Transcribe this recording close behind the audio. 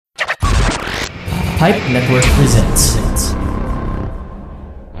Pipe Network presents.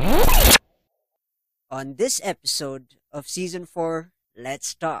 On this episode of Season 4,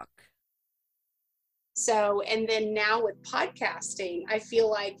 Let's Talk. So, and then now with podcasting, I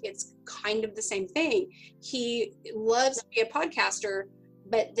feel like it's kind of the same thing. He loves to be a podcaster,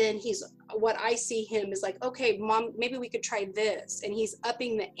 but then what I see him is like, okay, Mom, maybe we could try this. And he's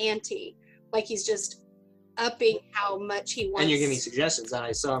upping the ante. Like he's just upping how much he wants. And you're giving me suggestions that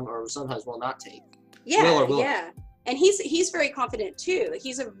I sometimes will not take. Yeah, yeah. And he's very confident too.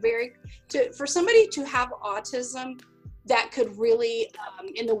 He's for somebody to have autism that could really,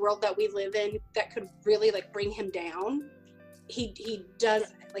 in the world that we live in, that could really like bring him down. He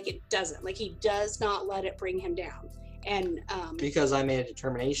does he does not let it bring him down. And because I made a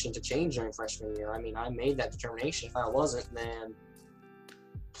determination to change during freshman year. I mean, I made that determination. If I wasn't, then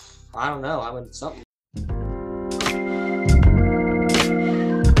I don't know. I would something.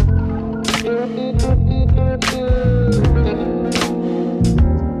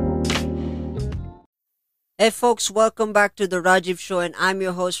 Hey folks, welcome back to the Rajiv Show, and I'm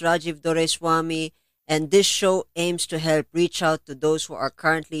your host Rajiv Doreswamy, and this show aims to help reach out to those who are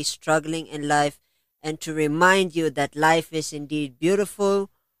currently struggling in life and to remind you that life is indeed beautiful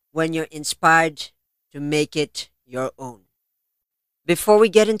when you're inspired to make it your own. Before we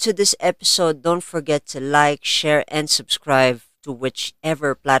get into this episode, don't forget to like, share, and subscribe to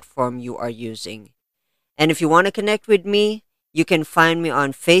whichever platform you are using. And if you want to connect with me, you can find me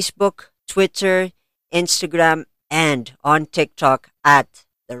on Facebook, Twitter, Instagram, and on TikTok at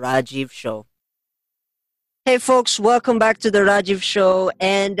The Rajiv Show. Hey folks, welcome back to The Rajiv Show,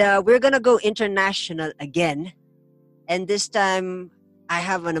 and we're going to go international again. And this time, I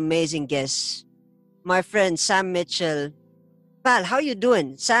have an amazing guest, my friend Sam Mitchell. Pal, how you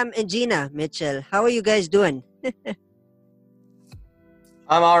doing? Sam and Gina Mitchell, how are you guys doing?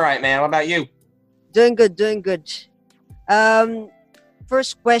 I'm all right, man. What about you? Doing good, doing good.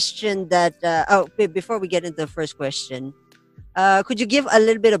 First question before we get into the first question, could you give a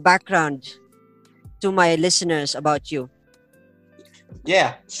little bit of background to my listeners about you?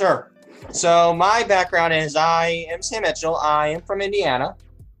 Yeah, sure. So my background is I am Sam Mitchell. I am from Indiana.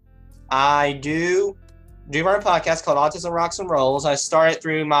 I do run a podcast called Autism Rocks and Rolls. I started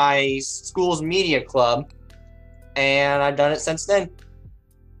through my school's media club, and I've done it since then.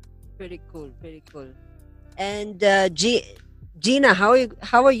 Pretty cool, pretty cool. And Gina, how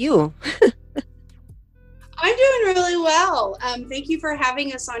are you? I'm doing really well. Thank you for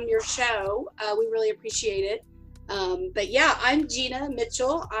having us on your show. We really appreciate it. But yeah, I'm Gina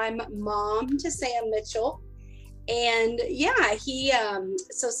Mitchell. I'm mom to Sam Mitchell. And yeah,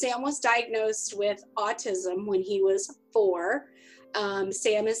 so Sam was diagnosed with autism when he was 4.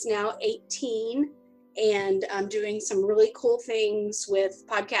 Sam is now 18 and doing some really cool things with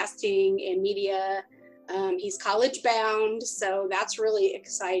podcasting and media. He's college bound, so that's really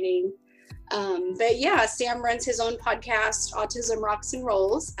exciting. But yeah, Sam runs his own podcast, Autism Rocks and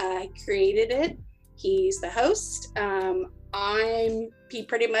Rolls. I created it. He's the host. He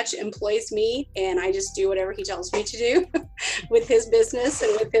pretty much employs me, and I just do whatever he tells me to do with his business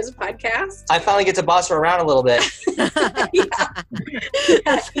and with his podcast. I finally get to boss her around a little bit. He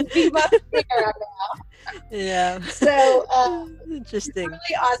must be around now. Yeah. So interesting. It's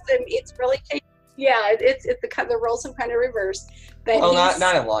really awesome. It's really yeah. It's the roles have kind of reversed. But well,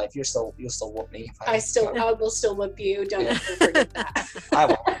 not in life. You'll still whoop me. I will still whoop you. Don't ever forget that. I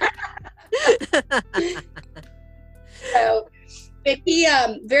won't. So, but he,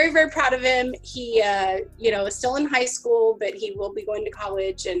 very, very proud of him. He, is still in high school, but he will be going to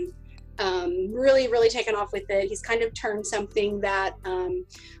college and really, really taken off with it. He's kind of turned something that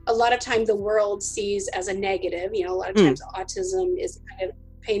a lot of time the world sees as a negative. A lot of times autism is kind of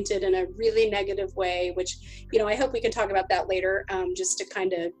painted in a really negative way, which, I hope we can talk about that later, just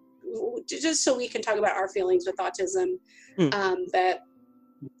so we can talk about our feelings with autism. But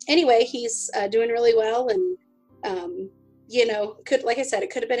anyway, he's doing really well, and like I said, it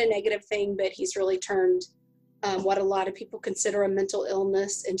could have been a negative thing, but he's really turned what a lot of people consider a mental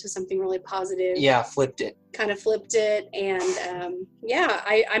illness into something really positive. Yeah, flipped it. And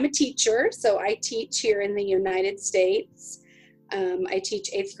I'm a teacher, so I teach here in the United States. I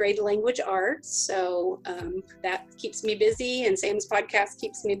teach 8th grade language arts, so that keeps me busy, and Sam's podcast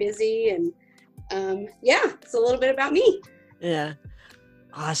keeps me busy, and it's a little bit about me. Yeah,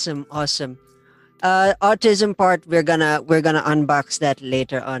 awesome. Autism part, we're gonna unbox that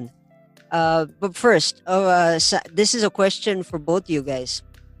later on. But first, this is a question for both you guys.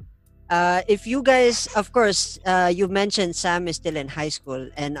 If you guys, of course, you mentioned Sam is still in high school,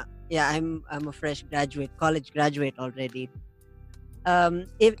 and yeah, I'm a fresh college graduate already.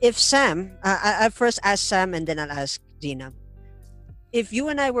 If Sam, I'll first ask Sam and then I'll ask Gina. If you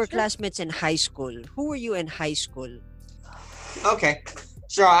and I were Sure. classmates in high school, who were you in high school? Okay.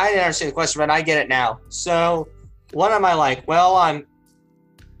 Sure, I didn't understand the question, but I get it now. So, what am I like?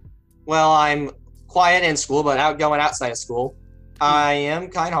 I'm quiet in school, but outgoing outside of school. I am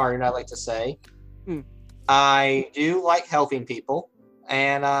kind-hearted, I like to say. Hmm. I do like helping people,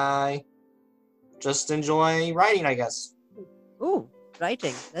 and I just enjoy writing, I guess. Ooh,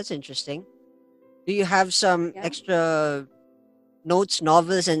 writing. That's interesting. Do you have some Yeah. extra notes,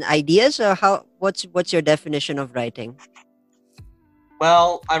 novels, and ideas, or what's your definition of writing?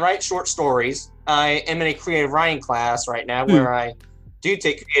 Well, I write short stories. I am in a creative writing class right now where I do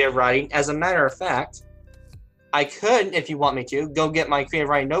take creative writing. As a matter of fact, I could, if you want me to, go get my creative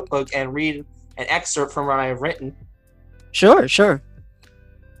writing notebook and read an excerpt from what I've written. Sure, sure.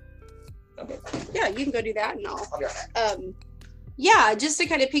 Yeah, you can go do that and all. I'll be right back. Yeah, just to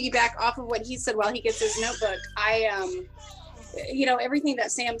kind of piggyback off of what he said while he gets his notebook, everything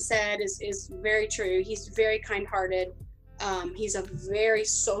that Sam said is very true. He's very kind-hearted. He's a very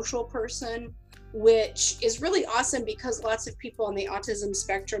social person, which is really awesome because lots of people on the autism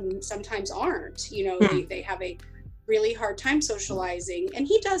spectrum sometimes aren't. They have a really hard time socializing, and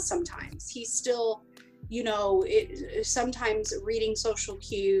he does sometimes. He's still, sometimes reading social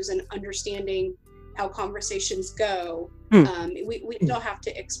cues and understanding how conversations go. We still have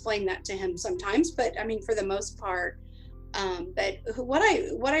to explain that to him sometimes, but I mean, for the most part. But what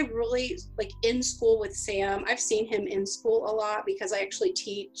I really like in school with Sam, I've seen him in school a lot because I actually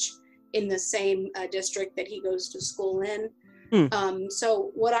teach in the same district that he goes to school in.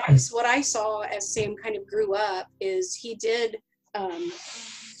 So what I saw as Sam kind of grew up is he did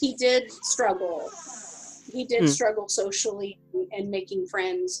struggle. He did struggle socially and making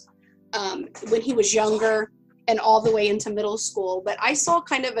friends when he was younger and all the way into middle school. But I saw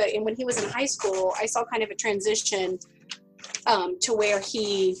and when he was in high school, I saw kind of a transition to where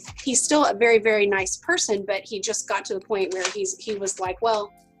he's still a very, very nice person, but he just got to the point where he was like,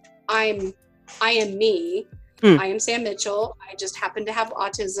 well, I am me. I am Sam Mitchell. I just happen to have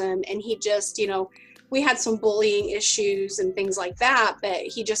autism. And he just, we had some bullying issues and things like that, but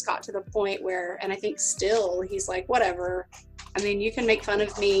he just got to the point where, and I think still he's like, whatever. I mean, you can make fun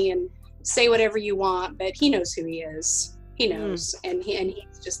of me and say whatever you want, but he knows who he is. He knows. And he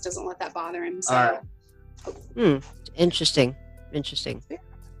just doesn't let that bother him. So. Interesting.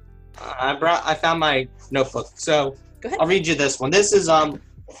 I found my notebook, so Go ahead. I'll read you this one. This is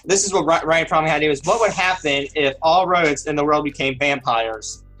what Ryan probably had to do is what would happen if all rodents in the world became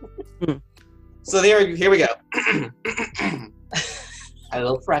vampires. So here we go. A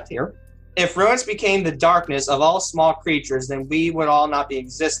little threat here. If rodents became the darkness of all small creatures, then we would all not be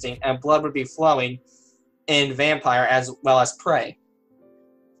existing, and blood would be flowing in vampire as well as prey.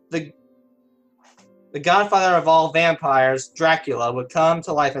 The godfather of all vampires, Dracula, would come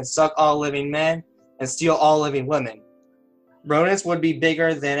to life and suck all living men and steal all living women. Rodents would be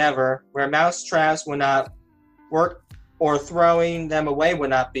bigger than ever, where mouse traps would not work or throwing them away would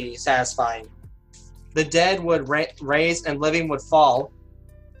not be satisfying. The dead would raise and living would fall.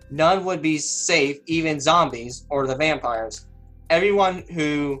 None would be safe, even zombies or the vampires. Everyone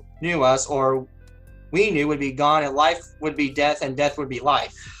who knew us or we knew would be gone, and life would be death, and death would be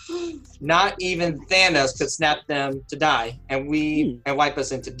life. Not even Thanos could snap them to die, and wipe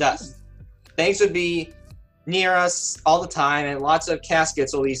us into dust. Things would be near us all the time, and lots of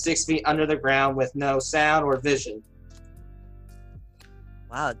caskets will be 6 feet under the ground with no sound or vision.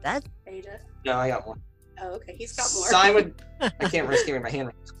 Wow, that. Ada. No, I got one. Oh, okay. He's got more. Sign would. I can't risk giving my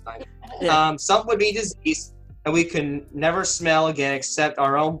hand. Some would be disease, and we could never smell again except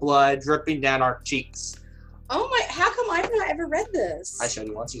our own blood dripping down our cheeks. Oh my! How come I've not ever read this? I showed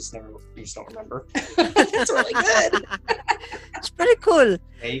you once. You just don't remember. That's really good. It's pretty cool.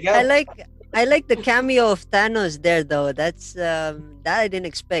 There you go. I like the cameo of Thanos there, though. That's that I didn't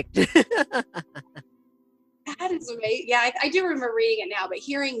expect. That is amazing. Yeah, I do remember reading it now, but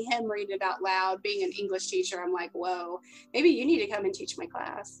hearing him read it out loud, being an English teacher, I'm like, whoa, maybe you need to come and teach my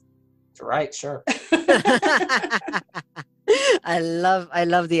class. Right, sure. I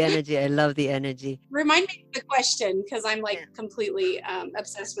love the energy. I love the energy. Remind me of the question, because I'm like completely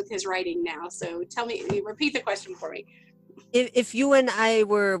obsessed with his writing now. So repeat the question for me. If you and I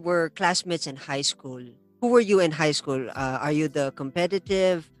were classmates in high school, who were you in high school? Are you the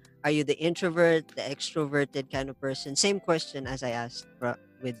competitive? Are you the introvert, the extroverted kind of person? Same question as I asked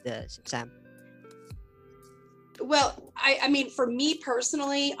with Sam. Well, I mean, for me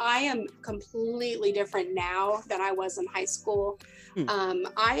personally, I am completely different now than I was in high school.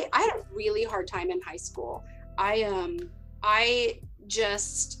 I had a really hard time in high school. I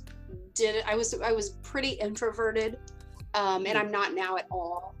just did it. I was pretty introverted, and I'm not now at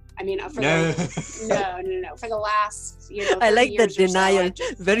all. I mean, for No. no. For the last, I 30 like that years or so, I denial.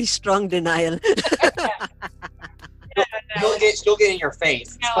 just- Very strong denial. You'll get in your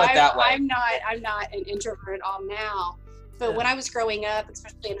face. No, Let's put it that way. I'm not an introvert at all now. But when I was growing up,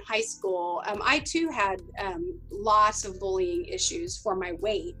 especially in high school, I too had lots of bullying issues for my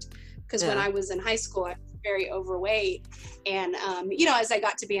weight. Because when I was in high school, I was very overweight, and as I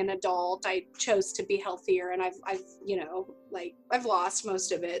got to be an adult, I chose to be healthier, and I've lost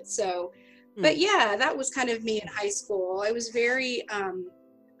most of it. So, but yeah, that was kind of me in high school. I was very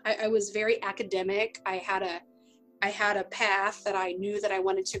I was very academic. I had a path that I knew that I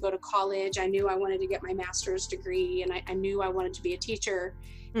wanted to go to college. I knew I wanted to get my master's degree, and I knew I wanted to be a teacher.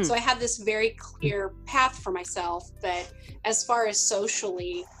 So I had this very clear path for myself. But as far as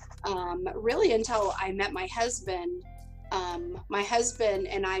socially, really until I met my husband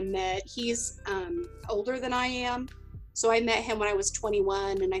and I met, he's older than I am. So I met him when I was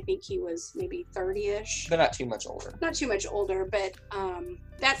 21, and I think he was maybe 30-ish. But not too much older. Not too much older, but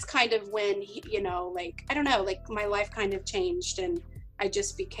that's kind of when, I don't know, like my life kind of changed, and I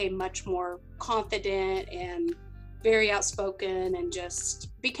just became much more confident and very outspoken, and just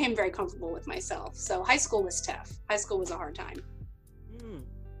became very comfortable with myself. So high school was tough. High school was a hard time.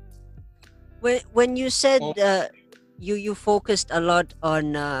 When you said you focused a lot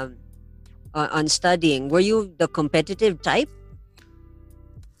on studying, were you the competitive type?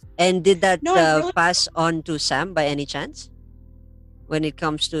 And did that No, I really- pass on to Sam by any chance when it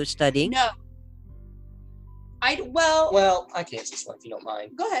comes to studying? No. Well, I can answer this one if you don't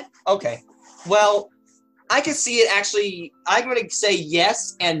mind. Go ahead. Okay. Well, I can see it actually. I'm going to say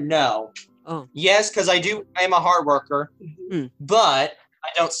yes and no. Oh. Yes, because I am a hard worker, Mhm. but I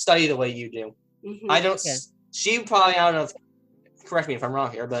don't study the way you do. Mhm. I don't. Okay. She probably, I don't know. Correct me if I'm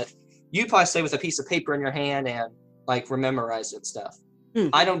wrong here, but you probably stay with a piece of paper in your hand and like memorize it stuff.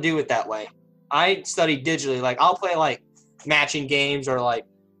 I don't do it that way. I study digitally. Like I'll play like matching games or like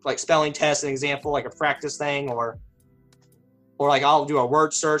spelling tests, an example, like a practice thing, or like I'll do a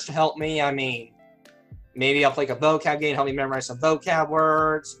word search to help me. I mean, maybe I'll play a vocab game, help me memorize some vocab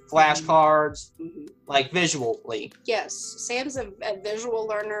words, flashcards, like visually. Yes, Sam's a visual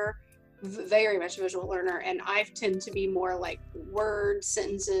learner, very much a visual learner, and I tend to be more like word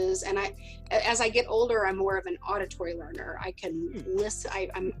sentences. And as I get older, I'm more of an auditory learner. I can listen.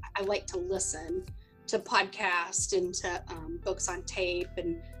 I like to listen to podcasts and to books on tape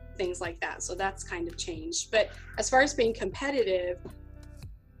and things like that. So that's kind of changed. But as far as being competitive,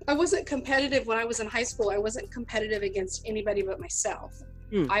 I wasn't competitive when I was in high school. I wasn't competitive against anybody but myself.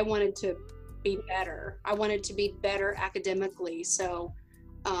 I wanted to be better. I wanted to be better academically. So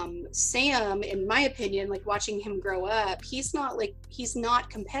Sam, in my opinion, like watching him grow up, he's not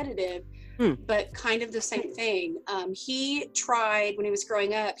competitive, but kind of the same thing. He tried when he was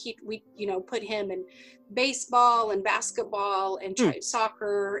growing up, we put him in baseball and basketball and tried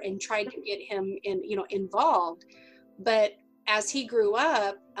soccer and tried to get him involved. But as he grew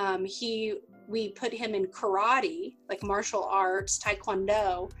up, we put him in karate, like martial arts,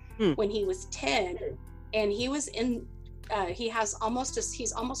 taekwondo, when he was 10, and he was in. He's almost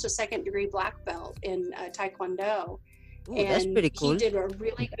a second degree black belt in taekwondo. Ooh, and that's pretty cool. He did a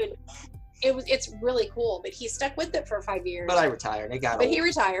really good. It's really cool, but he stuck with it for 5 years. But I retired. But he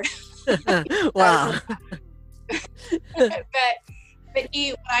retired. Wow. But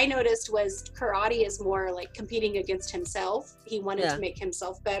what I noticed was karate is more like competing against himself. He wanted to make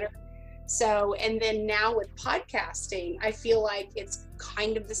himself better. So, and then now with podcasting, I feel like it's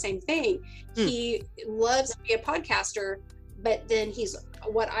kind of the same thing. He loves to be a podcaster, but then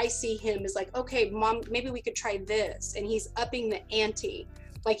what I see him is like, okay, Mom, maybe we could try this. And he's upping the ante.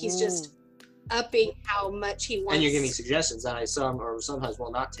 Like he's just upping how much he wants. And you're giving me suggestions that I sometimes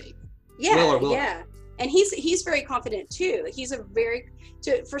will not take. Yeah, yeah. And he's very confident too. He's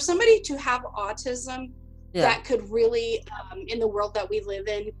for somebody to have autism, that could really, in the world that we live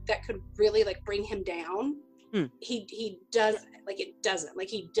in, that could really like bring him down. He does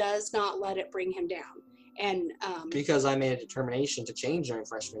he does not let it bring him down. And because I made a determination to change during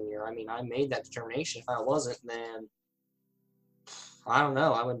freshman year. I mean, I made that determination. If I wasn't, then I don't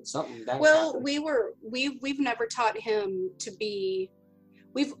know. I would something bad. Well, we've never taught him to be.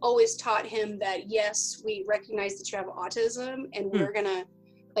 We've always taught him that yes, we recognize that you have autism, and we're gonna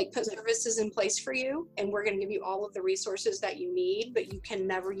like put services in place for you, and we're gonna give you all of the resources that you need, but you can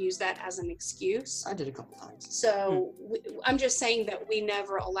never use that as an excuse. I did a couple times. So I'm just saying that we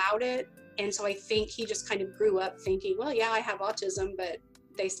never allowed it, and so I think he just kind of grew up thinking, well, yeah, I have autism, but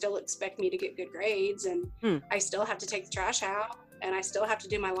they still expect me to get good grades, and I still have to take the trash out, and I still have to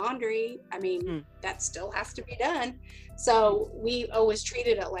do my laundry. I mean, that still has to be done. So we always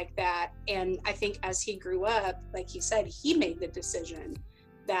treated it like that. And I think as he grew up, like he said, he made the decision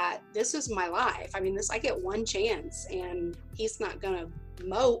that this is my life. I mean, I get one chance, and he's not going to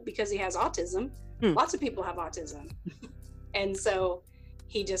mope because he has autism. Lots of people have autism. And so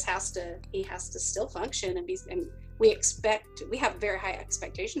he just has to still function and we have very high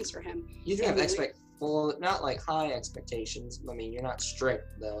expectations for him. You do have well, not like high expectations. I mean, you're not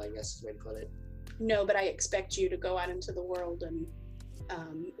strict, though, I guess is the way to put it. No, but I expect you to go out into the world and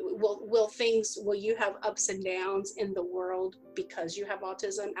will you have ups and downs in the world because you have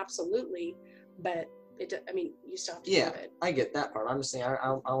autism? Absolutely. But you still have to do it. I get that part. I'm just saying, I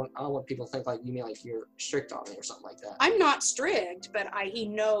don't want people to think like you mean like you're strict on me or something like that. I'm not strict, but he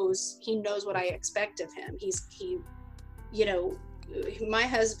knows what I expect of him. My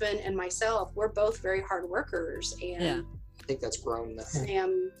husband and myself, we're both very hard workers, and I think that's grown.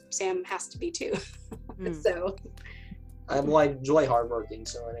 Sam has to be too. So I enjoy hardworking,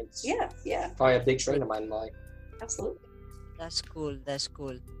 so it's probably a big trait of mine in life. Absolutely. That's cool.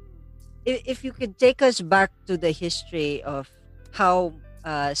 If you could take us back to the history of how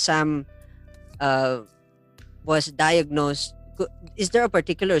Sam was diagnosed, is there a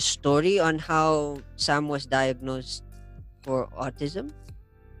particular story on how Sam was diagnosed for autism?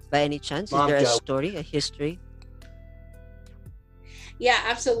 By any chance, is there a story, a history? Yeah,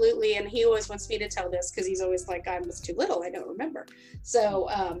 absolutely. And he always wants me to tell this because he's always like, I was too little, I don't remember. So,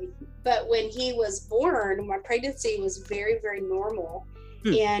 but when he was born, my pregnancy was very, very normal.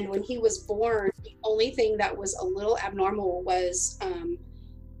 And when he was born, the only thing that was a little abnormal was,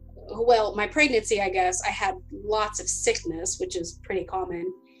 my pregnancy, I guess, I had lots of sickness, which is pretty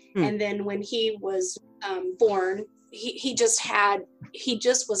common. And then when he was born, he just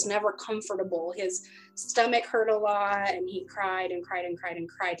was never comfortable. His stomach hurt a lot, and he cried and cried and cried and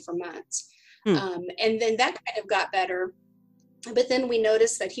cried for months. And then that kind of got better. But then we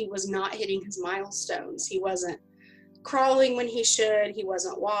noticed that he was not hitting his milestones. He wasn't crawling when he should. He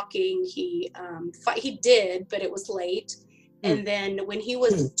wasn't walking. He did, but it was late. And then when he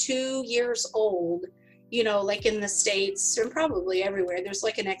was 2 years old, like in the States and probably everywhere, there's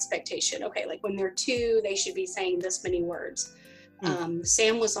like an expectation. Okay, like when they're 2, they should be saying this many words.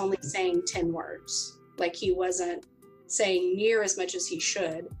 Sam was only saying 10 words. Like he wasn't saying near as much as he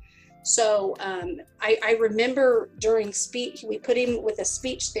should. So I remember during speech, we put him with a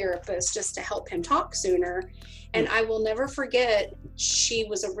speech therapist just to help him talk sooner. And I will never forget, she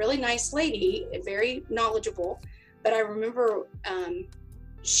was a really nice lady, very knowledgeable. But I remember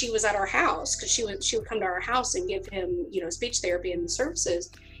she was at our house because she would come to our house and give him, speech therapy and the services.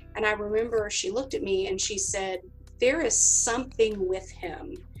 And I remember she looked at me and she said, there is something with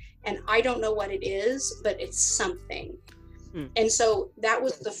him. And I don't know what it is, but it's something. And so that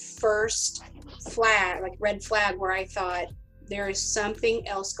was the first flag, like red flag, where I thought there is something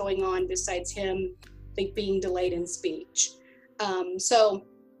else going on besides him being delayed in speech. So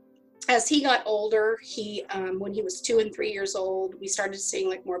as he got older, when he was 2 and 3 years old, we started seeing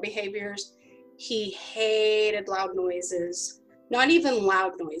like more behaviors. He hated loud noises, not even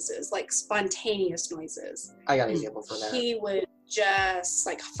loud noises, like spontaneous noises. I got an example for that. He would just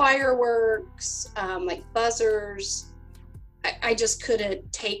like fireworks, like buzzers. I just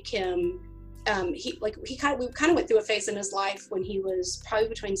couldn't take him. We kind of went through a phase in his life when he was probably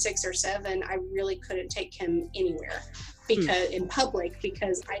between 6 or 7. I really couldn't take him anywhere in public,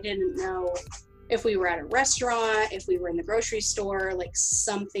 because I didn't know if we were at a restaurant, if we were in the grocery store, like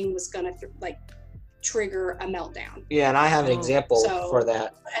something was gonna trigger a meltdown. Yeah, and I have an example for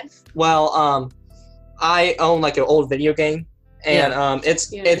that. Well, I own like an old video game, and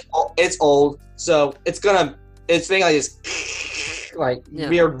it's old, so it's making like this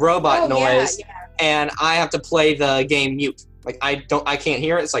weird robot noise, and I have to play the game mute. Like I can't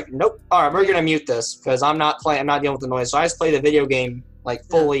hear it. It's like, nope. All right, we're gonna mute this because I'm not dealing with the noise. So I just play the video game like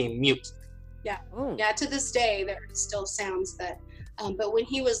fully mute. Yeah. Yeah. To this day, there still sounds that. But when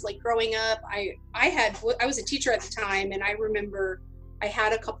he was like growing up, I was a teacher at the time, and I remember I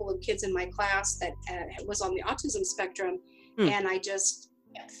had a couple of kids in my class that was on the autism spectrum, and I just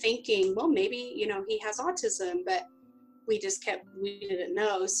kept thinking, well, maybe he has autism, but we didn't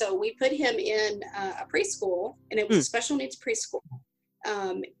know. So we put him in a preschool, and it was a special needs preschool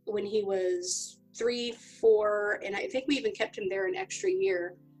when he was 3, 4, and I think we even kept him there an extra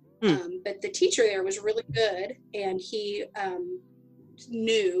year. But the teacher there was really good, and he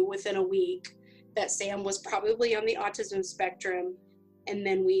knew within a week that Sam was probably on the autism spectrum. And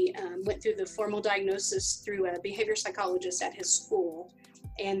then we went through the formal diagnosis through a behavior psychologist at his school,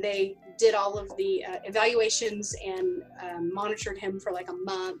 and they did all of the evaluations and monitored him for like a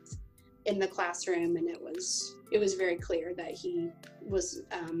month in the classroom, and it was very clear that he was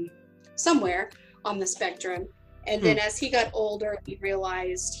somewhere on the spectrum. And then as he got older, we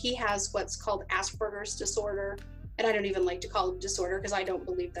realized he has what's called Asperger's disorder. And I don't even like to call it disorder because I don't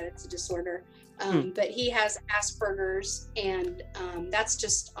believe that it's a disorder. But he has Asperger's, and that's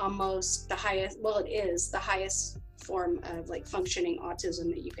just almost the highest, well, it is the highest form of like functioning autism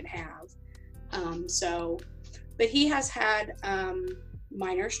that you can have. But he has had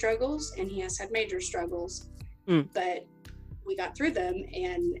minor struggles and he has had major struggles, but we got through them.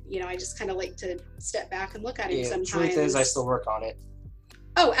 And, I just kind of like to step back and look at it sometimes. The truth is, I still work on it.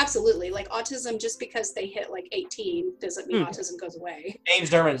 Oh, absolutely. Like autism, just because they hit like 18 doesn't mean autism goes away. James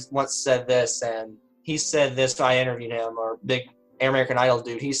Dermott once said this, and he said this, I interviewed him, or big American Idol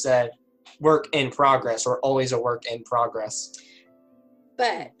dude. He said, work in progress, or always a work in progress.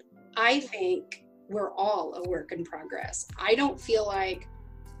 But I think we're all a work in progress. I don't feel like,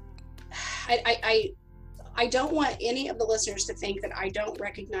 I don't want any of the listeners to think that I don't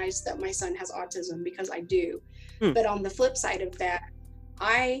recognize that my son has autism, because I do. But on the flip side of that,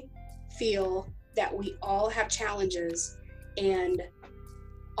 I feel that we all have challenges, and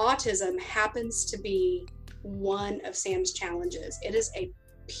autism happens to be one of Sam's challenges. It is a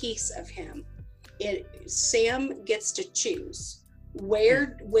piece of him. Sam gets to choose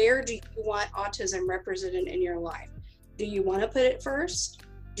where do you want autism represented in your life. Do you want to put it first?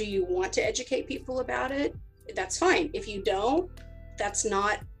 Do you want to educate people about it? That's fine. If you don't, that's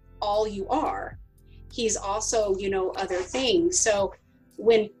not all you are. He's also, other things. So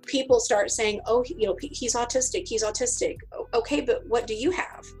when people start saying, oh, he's autistic. Okay, but what do you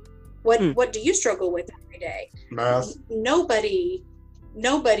have? What do you struggle with every day? Math. Nobody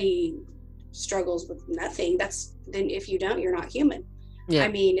struggles with nothing. Then if you don't, you're not human. Yeah. I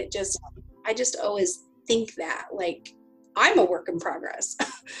mean, I just always think that, like, I'm a work in progress.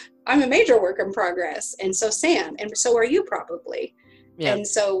 I'm a major work in progress. And so Sam, and so are you probably. Yeah. And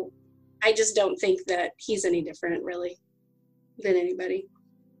so I just don't think that he's any different really than anybody.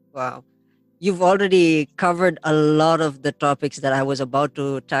 Wow. You've already covered a lot of the topics that I was about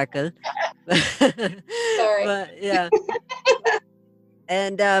to tackle. Sorry. But, yeah.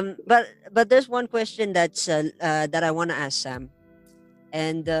 And but there's one question that's that I want to ask Sam.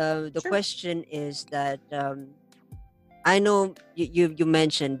 And the Sure. question is that I know you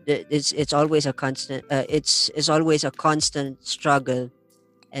mentioned that it's always a constant it's always a constant struggle,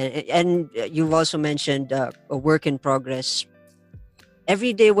 and you've also mentioned a work in progress.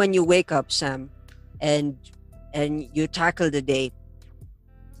 Every day when you wake up, Sam, and you tackle the day,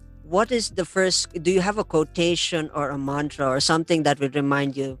 what is the first, do you have a quotation or a mantra or something that would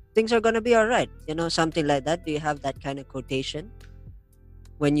remind you things are going to be all right, something like that? Do you have that kind of quotation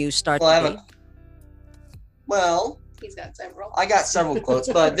when you start the day? He's got several. I got several quotes,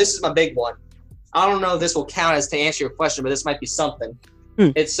 but this is my big one. I don't know if this will count as to answer your question, but this might be something.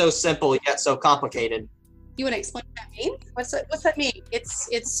 It's so simple yet so complicated. You want to explain what that means? What's that mean?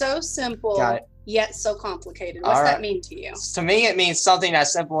 It's so simple yet so complicated. What's that mean to you? To me, it means something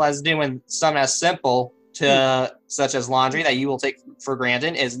as simple as doing something as simple to such as laundry that you will take for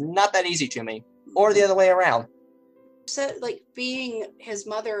granted is not that easy to me, or the other way around. So like being his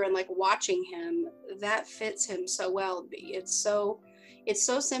mother and like watching him, that fits him so well. It's so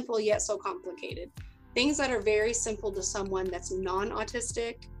simple yet so complicated. Things that are very simple to someone that's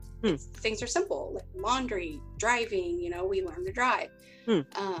non-autistic, things are simple, like laundry, driving, we learn to drive.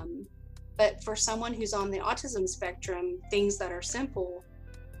 But for someone who's on the autism spectrum, things that are simple,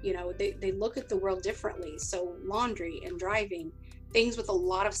 they look at the world differently. So laundry and driving, things with a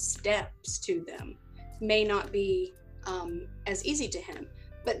lot of steps to them, may not be as easy to him.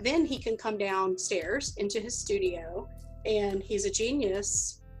 But then he can come downstairs into his studio and he's a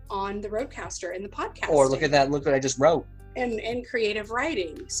genius on the Roadcaster and the podcast. Or look what I just wrote. And creative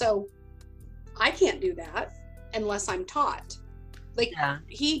writing. So I can't do that unless I'm taught. Like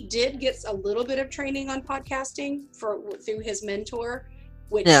he did get a little bit of training on podcasting through his mentor,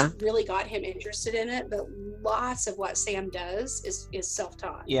 which really got him interested in it. But lots of what Sam does is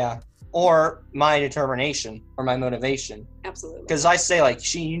self-taught. Yeah. Or my determination or my motivation. Absolutely. Because I say,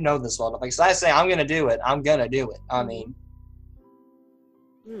 like, you know this well enough. Like, so I say, I'm going to do it. I'm going to do it. I mean,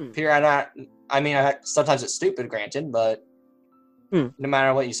 sometimes it's stupid, granted, but no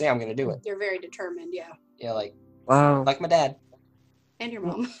matter what you say, I'm going to do it. You're very determined, yeah. Yeah, like, wow. Like my dad. And your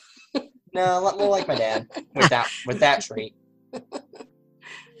mom. No, more like my dad with that trait.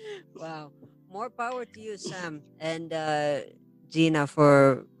 Wow. More power to you, Sam. And Gina,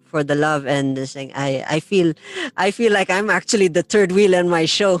 for the love and this thing. I feel like I'm actually the third wheel on my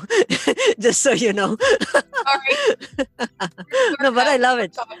show. Just so you know. Sorry. No, but I love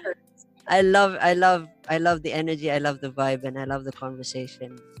it. Talker. I love the energy. I love the vibe, and I love the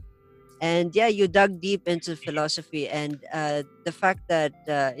conversation. And yeah, you dug deep into philosophy, and the fact that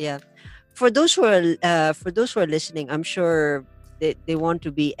for those who are listening, I'm sure they want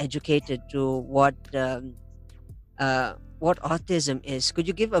to be educated to what autism is. Could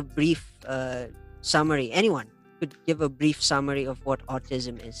you give a brief summary? Anyone could give a brief summary of what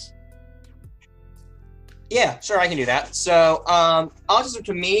autism is. Yeah, sure, I can do that. So, autism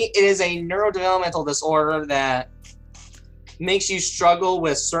to me is a neurodevelopmental disorder that makes you struggle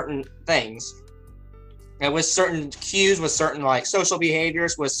with certain things, and with certain cues, with certain like social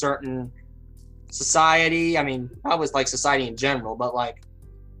behaviors, with certain society. I mean, not with like society in general, but like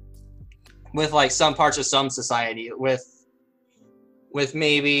with like some parts of some society, with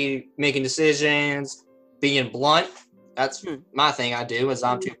maybe making decisions, being blunt. That's my thing. I do is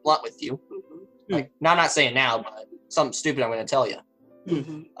I'm too blunt with you. Like, I'm not saying now, but something stupid I'm going to tell you.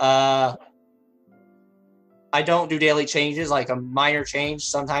 I don't do daily changes. Like a minor change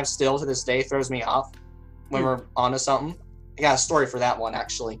sometimes still to this day throws me off when we're onto something. I got a story for that one,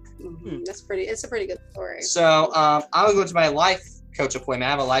 actually. It's a pretty good story. So I'm going to go to my life coach appointment.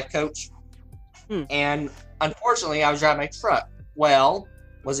 I have a life coach. And unfortunately, I was driving my truck. Well,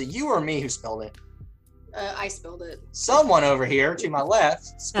 was it you or me who spilled it? I spilled it. Someone over here to my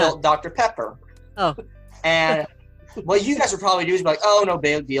left spilled Dr. Pepper. Oh. And what you guys would probably do is be like, oh, no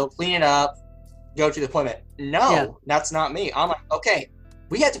big deal, clean it up, go to the appointment. No, that's not me. I'm like, okay,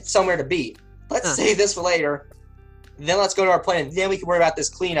 we have somewhere to be. Let's save this for later. Then let's go to our appointment. Then we can worry about this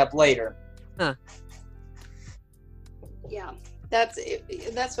cleanup later. Yeah, that's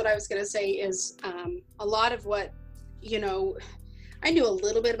what I was going to say is a lot of what, I knew a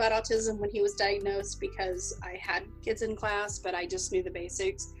little bit about autism when he was diagnosed because I had kids in class, but I just knew the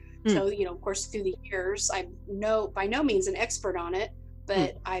basics. So, of course, through the years, I'm by no means an expert on it,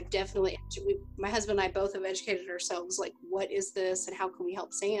 but I've definitely, my husband and I both have educated ourselves, like, what is this and how can we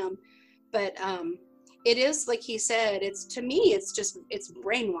help Sam? But it is, like he said, to me, it's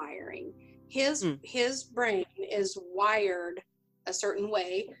brain wiring. His brain is wired a certain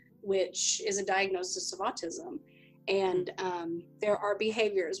way, which is a diagnosis of autism. And there are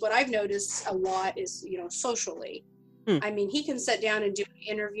behaviors. What I've noticed a lot is, socially. I mean, he can sit down and do an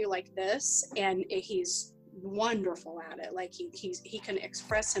interview like this, and he's wonderful at it. Like he can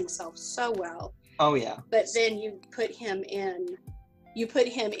express himself so well. Oh yeah. But then you put him in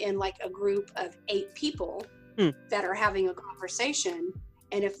like a group of 8 people that are having a conversation,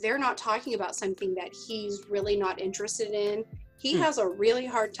 and if they're not talking about something that he's really not interested in, he has a really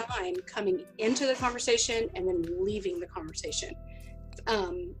hard time coming into the conversation and then leaving the conversation.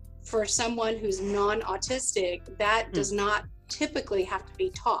 For someone who's non-autistic, that does not typically have to be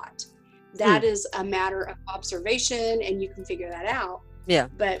taught. That is a matter of observation, and you can figure that out. Yeah.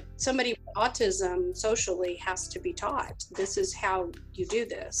 But somebody with autism socially has to be taught. This is how you do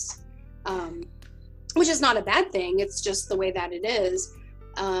this, which is not a bad thing. It's just the way that it is.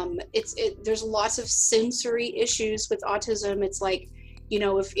 There's lots of sensory issues with autism. It's like,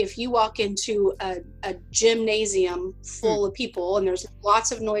 if you walk into a gymnasium full of people and there's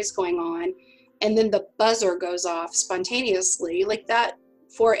lots of noise going on, and then the buzzer goes off spontaneously, like that,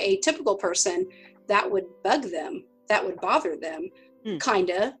 for a typical person, that would bug them, that would bother them,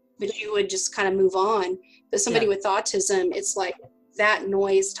 kinda, but you would just kind of move on. But somebody with autism, it's like that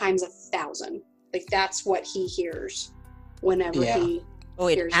noise times 1,000. Like that's what he hears whenever he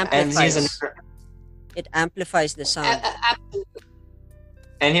hears that. It amplifies the sound. Absolutely.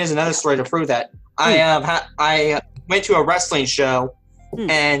 And here's another story to prove that. I went to a wrestling show,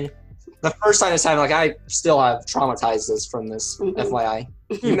 and the first time this happened, like I still have traumatized this from this, FYI.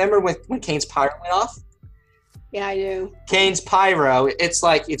 You remember when Kane's pyro went off? Yeah, I do. Kane's pyro, it's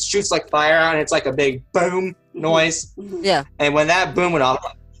like, it shoots like fire out, and it's like a big boom noise. Yeah. And when that boom went off,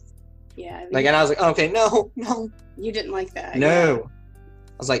 and I was like, okay, no. You didn't like that. No. Yeah.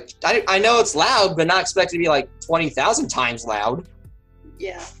 I was like, I know it's loud, but not expected to be like 20,000 times loud.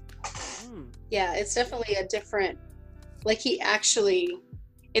 Yeah. Yeah, it's definitely a different, like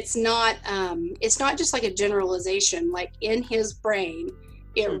it's not just like a generalization. Like in his brain,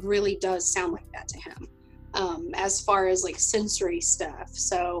 it really does sound like that to him, as far as like sensory stuff.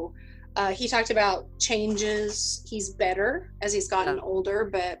 So he talked about changes. He's better as he's gotten older,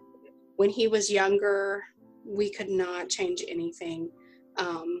 but when he was younger, we could not change anything.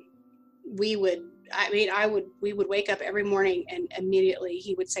 We would wake up every morning and immediately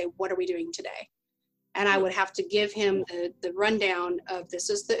he would say, what are we doing today? And I would have to give him the rundown of this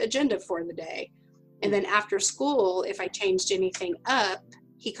is the agenda for the day. And then after school, if I changed anything up,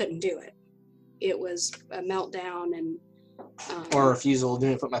 he couldn't do it. it was a meltdown and or refusal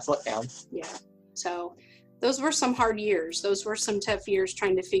to put my foot down. Yeah. So those were some hard years. Those were some tough years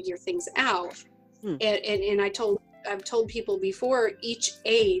trying to figure things out. And I've told people before, each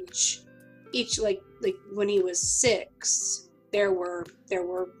like when he was 6, there were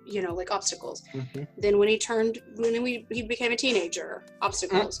like obstacles. Then when he became a teenager,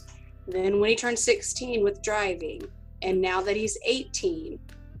 obstacles. Then when he turned 16 with driving, and now that he's 18,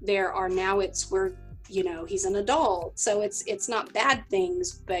 he's an adult. So it's not bad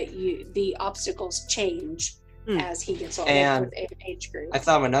things, but the obstacles change as he gets older with age group. I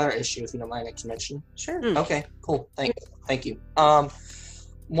thought of another issue, if you don't mind I can mention. Sure. Okay, cool. Thank you.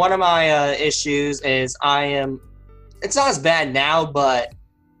 One of my issues is it's not as bad now, but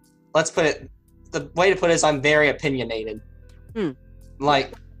let's put it, the way to put it is I'm very opinionated.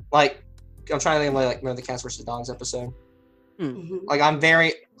 Like I'm trying to think of remember the Cats vs. Dogs episode? Like I'm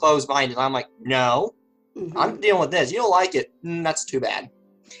very closed-minded. I'm like, no, I'm dealing with this. You don't like it, that's too bad.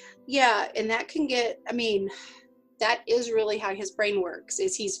 Yeah, and that can that is really how his brain works,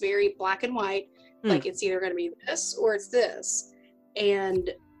 is he's very black and white. Like it's either going to be this or it's this. And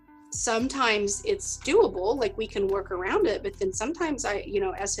sometimes it's doable, like we can work around it, but then sometimes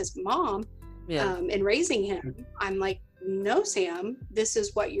as his mom, and raising him, I'm like, no, Sam, this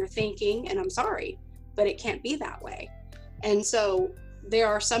is what you're thinking, and I'm sorry, but it can't be that way. And so there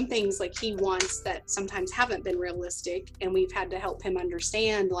are some things like he wants that sometimes haven't been realistic, and we've had to help him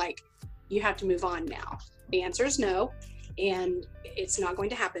understand, like, you have to move on now. The answer is no, and it's not going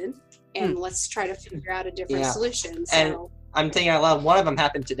to happen, and let's try to figure out a different solution. So, and I'm thinking out loud, one of them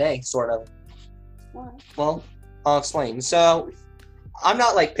happened today, sort of. What? Well, I'll explain. So I'm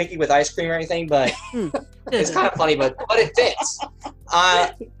not like picky with ice cream or anything, but it's kind of funny, but it fits.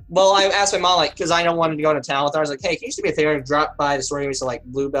 Well, I asked my mom, because I don't want to go into town with her. I was like, hey, can you do me a favor and drop by the store and give me some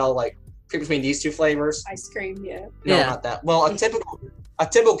Bluebell, pick between these 2 flavors? Ice cream, yeah. No, not that. Well, a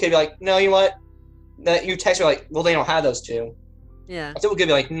typical kid be like, no, you know what? That you text her well, they don't have those 2. Yeah. A typical kid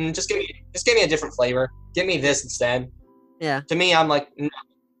be like, just give me a different flavor. Give me this instead. Yeah. To me, I'm like, no,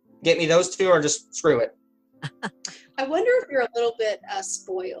 get me those 2 or just screw it. I wonder if you're a little bit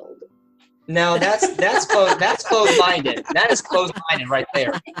spoiled. No, that's closed-minded. That is closed-minded right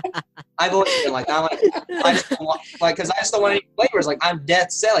there. I believe it. I just don't want, because I just don't want any flavors. I'm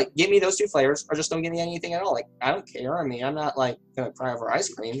dead set. Give me those 2 flavors, or just don't give me anything at all. I don't care. I mean, I'm not gonna cry over ice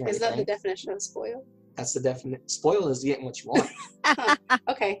cream. Is that the definition of spoiled? That's the definition. Spoiled is getting what you want.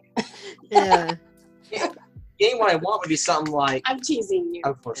 Okay. Yeah. Getting what I want would be something like. I'm teasing you.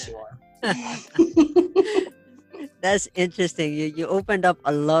 Of course you are. That's interesting. You opened up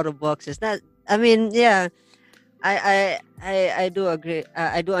a lot of boxes. I do agree.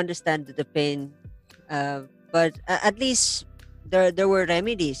 I do understand the pain, but at least there were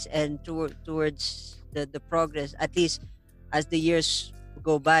remedies, and towards the progress. At least as the years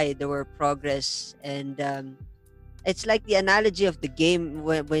go by, there were progress, and it's like the analogy of the game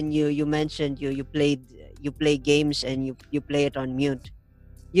when you mentioned you play games and you play it on mute.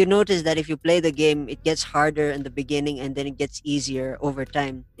 You notice that if you play the game, it gets harder in the beginning, and then it gets easier over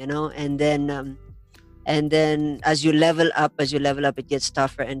time, and then as you level up, it gets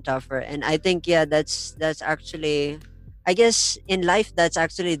tougher and tougher. And I think, that's actually, I guess in life, that's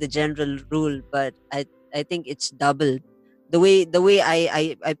actually the general rule, but I think it's double. The way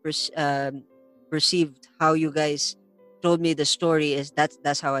I perceived how you guys told me the story is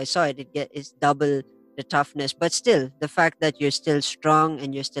that's how I saw it. It's double the toughness, but still the fact that you're still strong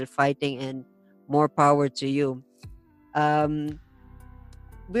and you're still fighting, and more power to you. We're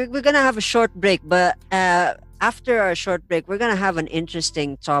gonna have a short break, but after our short break, we're gonna have an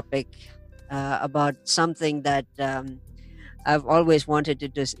interesting topic about something that I've always wanted to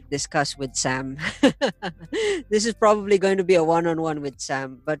discuss with Sam. This is probably going to be a one-on-one with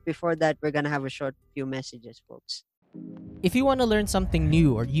Sam, but before that, we're gonna have a short few messages, folks. If you want to learn something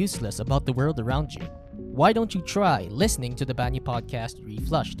new or useless about the world around you, why don't you try listening to the Banyu Podcast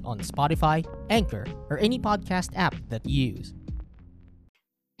Reflushed on Spotify, Anchor, or any podcast app that you use?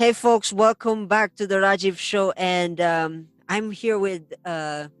 Hey folks, welcome back to the Rajiv Show, and I'm here with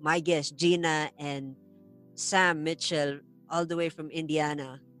my guests Gina and Sam Mitchell, all the way from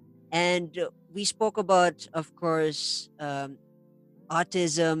Indiana, and we spoke about, of course,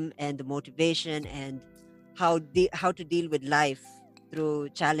 autism and the motivation and how to deal with life through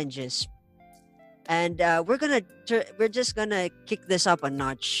challenges. And we're just gonna kick this up a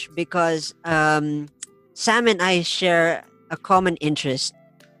notch because Sam and I share a common interest,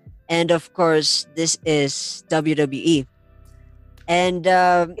 and of course this is WWE. And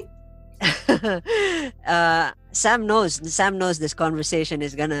Sam knows. Sam knows this conversation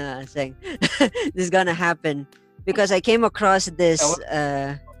is gonna say, this is gonna happen because I came across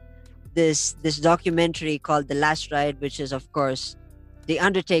Uh, this documentary called The Last Ride, which is of course the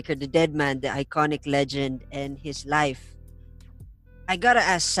Undertaker, the dead man, the iconic legend, and his life. I gotta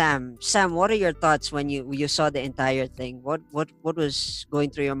ask Sam. Sam, what are your thoughts when you saw the entire thing? What was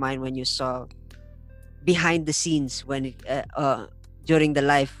going through your mind when you saw behind the scenes when during the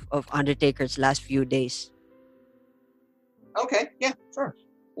life of Undertaker's last few days? Okay, yeah, sure.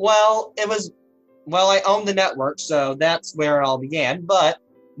 Well, I own the network, so that's where it all began. But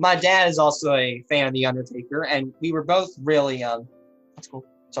my dad is also a fan of The Undertaker, and we were both really that's cool.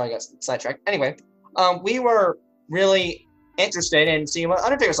 Sorry, I got sidetracked. Anyway, we were really interested in seeing what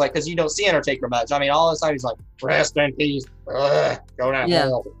Undertaker's like because you don't see Undertaker much. I mean, all the time he's like, "Rest in peace, go down Yeah.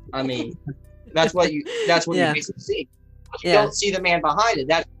 hell." I mean, that's what you Yeah. basically see. But you Yeah. don't see the man behind it.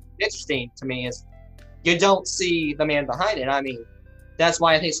 That's interesting to me is you don't see the man behind it. I mean, that's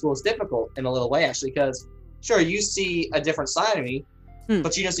why I think school is difficult in a little way, actually, because sure, you see a different side of me,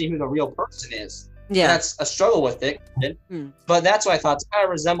 but you don't see who the real person is. Yeah. That's a struggle with it. But that's what I thought. It kind of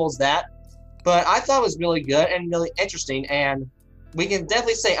resembles that. But I thought it was really good and really interesting. And we can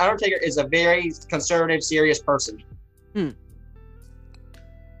definitely say Undertaker is a very conservative, serious person.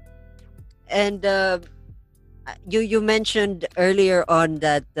 And you mentioned earlier on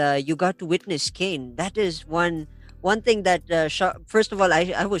that you got to witness Kane. That is one thing that first of all,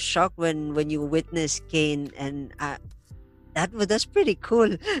 I was shocked when you witnessed Kane, and that's pretty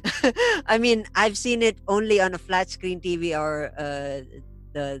cool. I mean, I've seen it only on a flat screen TV or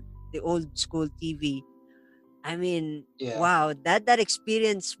the old school TV. I mean, Yeah. wow, that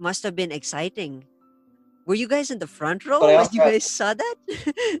experience must have been exciting. Were you guys in the front row But I when also you guys saw that?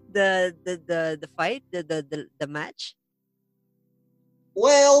 The fight, the match?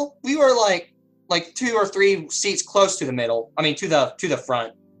 Well, we were like 2 or 3 seats close to the middle. I mean, to the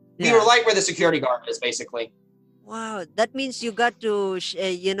front. We were right where the security guard is, basically. Wow, that means you got to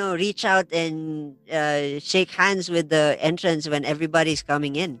reach out and shake hands with the entrance when everybody's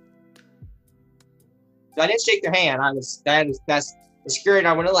coming in. I didn't shake their hand. That's the security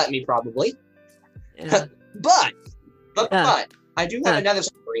guard wouldn't let me probably. Yeah. But I do have another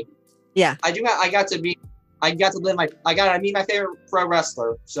story. Yeah. I got to meet my favorite pro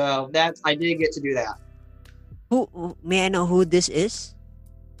wrestler. So I did get to do that. Who may I know who this is?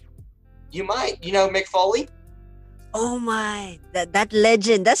 You know Mick Foley? Oh my, that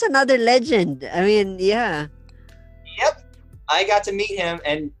legend. That's another legend. I mean, yeah. Yep. I got to meet him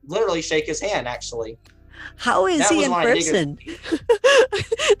and literally shake his hand, actually. How is he in person?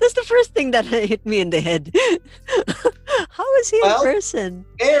 That's the first thing that hit me in the head. How is he in person?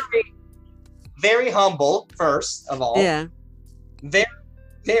 Very, very humble, first of all. Yeah. Very,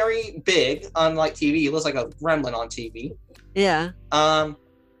 very big, unlike TV. He looks like a gremlin on TV. Yeah.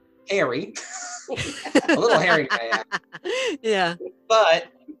 Hairy. A little hairy man. Yeah. But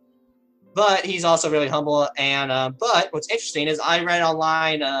he's also really humble. And but what's interesting is I read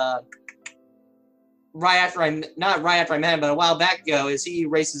online not right after I met him, but a while back ago, is he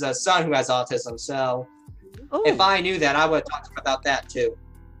races a son who has autism. So if I knew that, I would have talked to him about that too.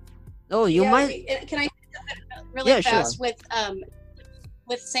 Oh, you might. Can I really fast sure.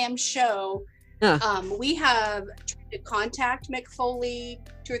 with Sam's show? We have tried to contact Mick Foley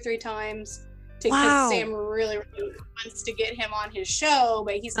 2 or 3 times because Sam really, really wants to get him on his show,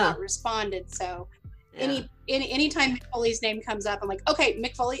 but he's not responded. So anytime Mick Foley's name comes up, I'm like, okay,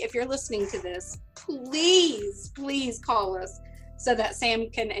 Mick Foley, if you're listening to this, please call us so that Sam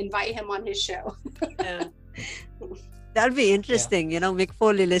can invite him on his show. Yeah. That'd be interesting, Mick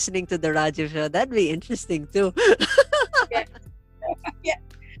Foley listening to the Rajiv show. That'd be interesting too. Yeah.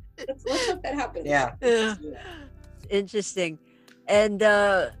 Let's hope that happens. Yeah. Interesting. And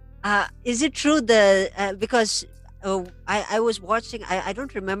is it true because I was watching, I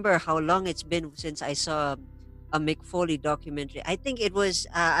don't remember how long it's been since I saw a Mick Foley documentary. I think it was,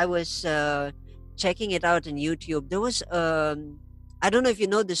 I was checking it out on YouTube. There was, I don't know if you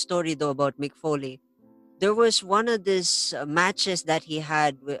know the story though about Mick Foley. There was one of these matches that he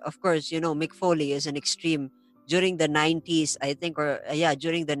had. Of course, Mick Foley is an extreme during the 90s, I think,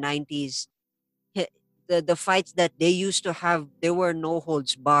 during the 90s. The fights that they used to have, they were no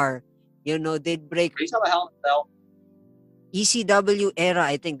holds bar. They'd break. Are you talking about Hell in a Cell? ECW era,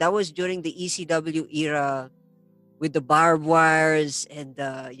 I think that was during the ECW era, with the barbed wires and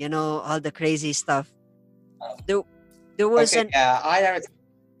all the crazy stuff. There was I haven't.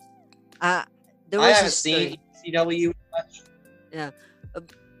 I haven't seen ECW much. Yeah,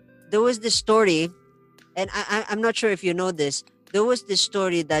 there was this story, and I'm not sure if you know this. There was this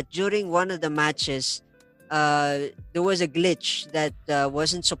story that during one of the matches, there was a glitch that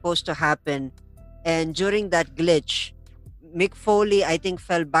wasn't supposed to happen, and during that glitch, Mick Foley, I think,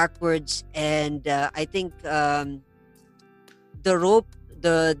 fell backwards, and I think the rope,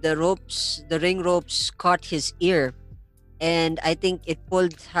 the ring ropes caught his ear, and I think it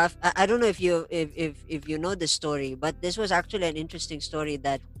pulled half. I don't know if if you know the story, but this was actually an interesting story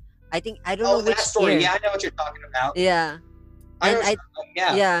that I think I don't know Oh, that which story. ear. Yeah, I know what you're talking about. Yeah, I and know.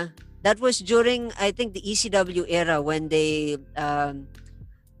 Yeah. yeah, that was during I think the ECW era when they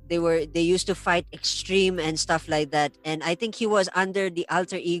used to fight extreme and stuff like that, and I think he was under the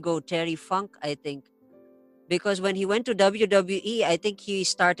alter ego Terry Funk, I think, because when he went to WWE, I think he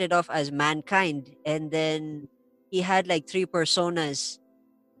started off as Mankind, and then he had like three personas,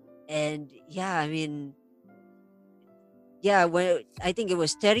 and yeah, I mean, yeah, well, I think it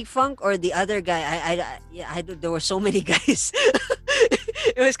was Terry Funk or the other guy. Yeah, there were so many guys.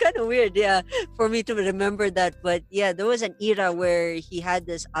 It was kind of weird, yeah, for me to remember that. But yeah, there was an era where he had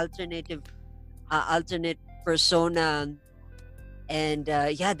this alternate persona, and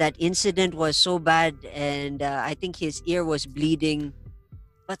yeah, that incident was so bad, and I think his ear was bleeding.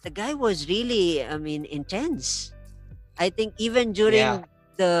 But the guy was really, I mean, intense. I think even Yeah. during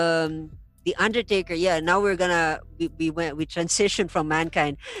the Undertaker, yeah. Now we transitioned from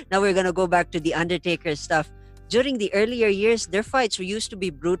Mankind. Now we're gonna go back to the Undertaker stuff. During the earlier years, their fights used to be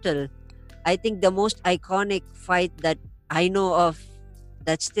brutal. I think the most iconic fight that I know of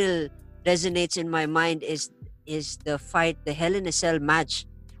that still resonates in my mind is the fight, the Hell in a Cell match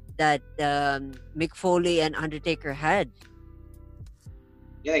that Mick Foley and Undertaker had.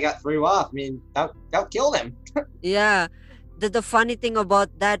 Yeah, they got threw off. I mean, that killed him. Yeah, the funny thing about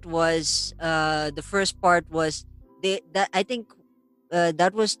that was the first part was that I think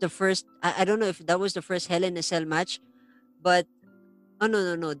that was the first. I don't know if that was the first Hell in a Cell match, but oh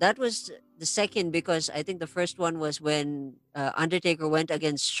no, that was the second, because I think the first one was when Undertaker went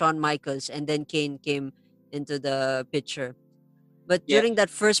against Shawn Michaels, and then Kane came into the picture. But Yep. during that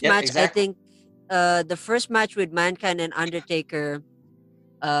first Yep, match, exactly. I think the first match with Mankind and Undertaker,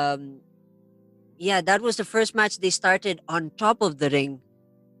 um, yeah, that was the first match they started on top of the ring,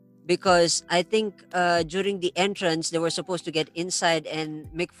 because I think during the entrance they were supposed to get inside, and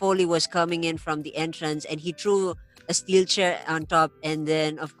Mick Foley was coming in from the entrance, and he threw a steel chair on top, and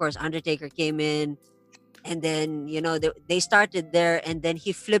then of course Undertaker came in, and then they started there, and then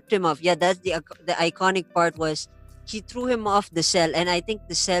he flipped him off. Yeah, that's the iconic part was he threw him off the cell, and I think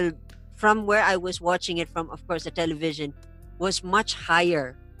the cell, from where I was watching it from, of course, the television, was much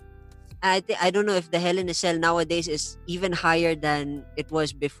higher. I don't know if the Hell in a Cell nowadays is even higher than it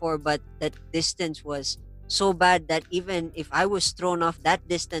was before, but that distance was so bad that even if I was thrown off that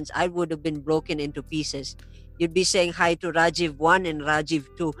distance, I would have been broken into pieces. You'd be saying hi to Rajiv 1 and Rajiv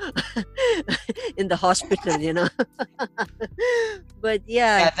 2 in the hospital. But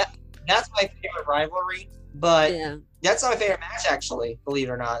yeah, Yeah, that's my favorite rivalry. But yeah, that's not my favorite match, actually. Believe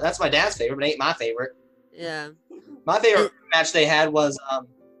it or not, that's my dad's favorite, but it ain't my favorite. yeah. My favorite match they had was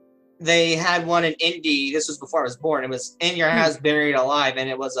they had one in Indy. This was before I was born. It was In Your House Buried Alive, and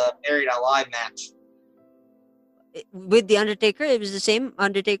it was a buried alive match. With the Undertaker, it was the same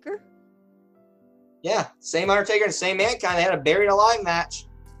Undertaker. Yeah, same Undertaker and same Mankind. They had a buried alive match.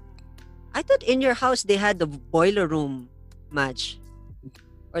 I thought In Your House they had the Boiler Room match,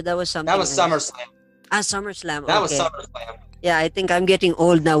 or that was something. That was else. SummerSlam. SummerSlam. That okay. was SummerSlam. Yeah, I think I'm getting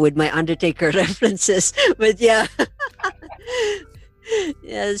old now with my Undertaker references, but yeah.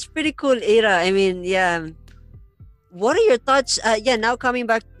 Yeah, it's pretty cool era. I mean, yeah. What are your thoughts? Yeah, now coming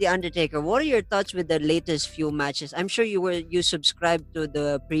back to the Undertaker, what are your thoughts with the latest few matches? I'm sure you subscribed to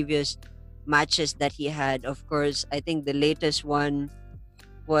the previous matches that he had. Of course, I think the latest one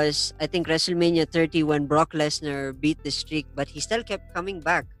was I think WrestleMania 30 when Brock Lesnar beat the streak, but he still kept coming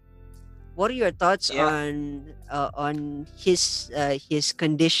back. What are your thoughts on his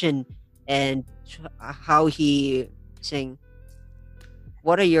condition and how he sang?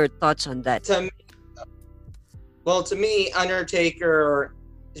 What are your thoughts on that? To me, Undertaker,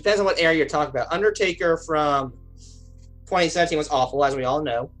 depends on what era you're talking about. Undertaker from 2017 was awful, as we all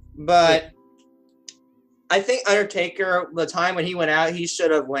know. But I think Undertaker, the time when he went out, he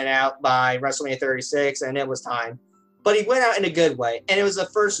should have went out by WrestleMania 36, and it was time. But he went out in a good way, and it was the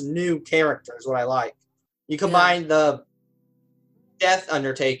first new character, is what I like. You combine the Death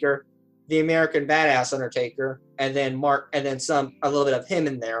Undertaker, the American Badass Undertaker, and then a little bit of him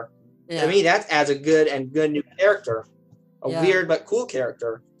in there. Yeah. To me, that adds a good new character, weird but cool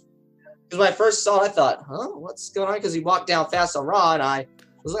character. Because when I first saw it, I thought, what's going on? Because he walked down fast on Raw, and I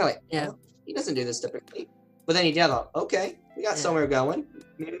was like, he doesn't do this typically. But then he did. I thought, okay, we got somewhere going.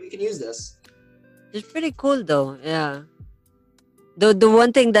 Maybe we can use this. It's pretty cool though. Yeah. The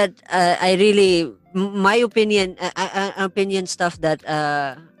one thing that I really my opinion opinion stuff that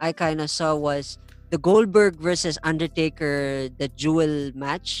I kind of saw was the Goldberg versus Undertaker, the duel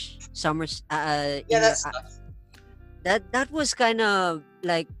match. Summers Yeah, in that's that was kind of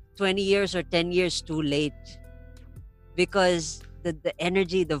like 20 years or 10 years too late, because the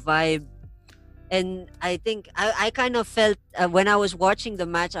energy, the vibe. And I think I kind of felt when I was watching the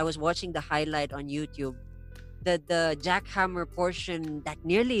match, I was watching the highlight on YouTube, the jackhammer portion that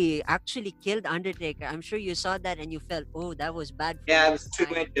nearly actually killed Undertaker. I'm sure you saw that and you felt, oh, that was bad for yeah. me It at was the two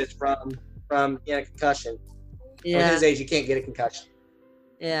time. inches from concussion. And with Yeah, his age, you can't get a concussion.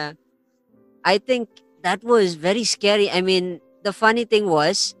 yeah. I think that was very scary. I mean, the funny thing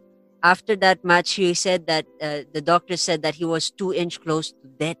was, after that match, he said that the doctor said that he was 2 inch close to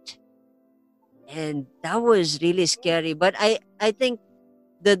death, and that was really scary. But I think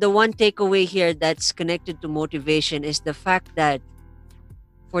the one takeaway here that's connected to motivation is the fact that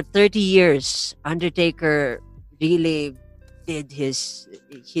for 30 years, Undertaker really did his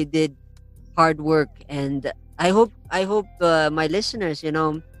he did hard work. And I hope my listeners,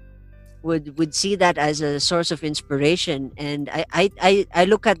 would see that as a source of inspiration. And I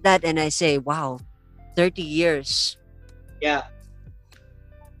look at that and I say, wow, 30 years Yeah,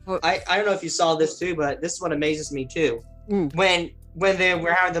 for I don't know if you saw this too, but this is what amazes me too. mm, When they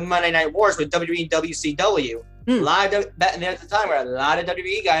were having the Monday Night Wars with WWE and WCW, a mm, lot of back then at the time, where a lot of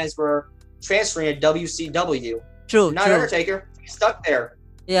WWE guys were transferring to WCW. true, Not true. Undertaker, he's stuck there.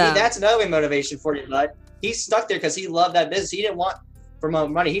 Yeah. That's another motivation for you, bud. He's stuck there because he loved that business. He didn't want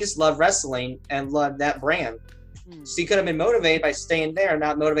promote money. He just loved wrestling and loved that brand. Mm, So he could have been motivated by staying there,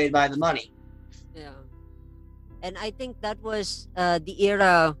 not motivated by the money. yeah. And I think that was the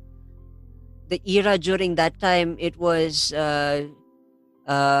era during that time.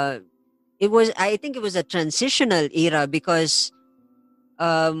 Uh I think it was a transitional era, because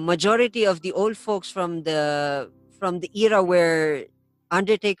majority of the old folks from the era where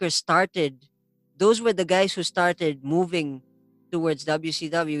Undertaker started, those were the guys who started moving towards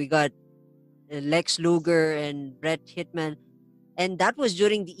WCW. We got Lex Luger and Bret Hitman, and that was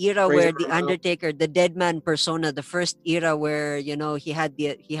during the era Razor where the Ramon. Undertaker, the dead man persona, the first era where he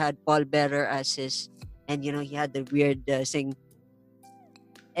had Paul Bearer as his, and he had the weird thing.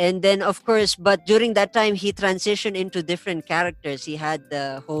 And then of course, but during that time he transitioned into different characters. He had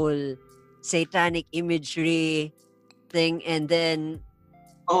the whole satanic imagery thing, and then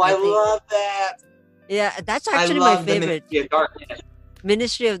Oh, I I think, love that. yeah, that's I actually my love the favorite. Ministry of Darkness.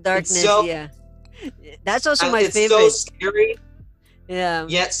 Ministry of It's Darkness, so yeah. That's also my it's so favorite. scary, Yeah.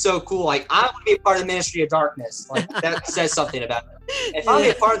 yet so cool. Like, I want to be a part of the Ministry of Darkness. Like, that says something about it. If I'm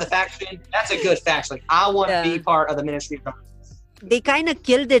Yeah. a part of the faction, that's a good faction. Like, I want to be Yeah. part of the Ministry of Darkness. They kind of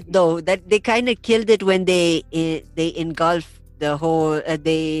killed it though. That they kind of killed it when they engulfed the whole.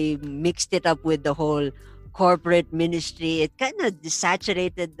 They mixed it up with the whole corporate ministry. It kind of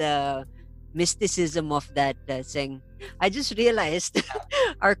desaturated the mysticism of that thing. I just realized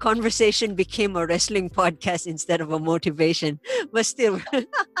our conversation became a wrestling podcast instead of a motivation. But still,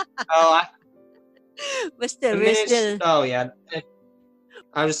 Oh, the we're ministry. still. Oh, yeah.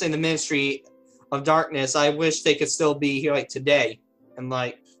 I'm just saying the Ministry of Darkness. I wish they could still be here like today, and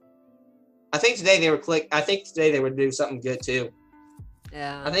like I think today they would click. I think today they would do something good too.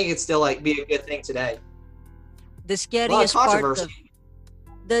 Yeah. I think it'd still like be a good thing today. The A lot of scariest part controversy.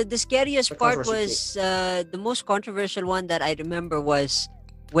 of the scariest The part controversy was the most controversial one that I remember was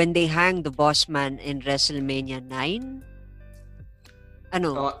when they hanged the boss man in WrestleMania 9. I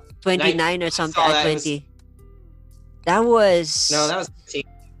know, Oh, 29 or something. that. It was- 20. That was no, that was 15.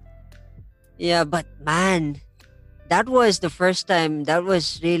 yeah, but man, that was the first time. That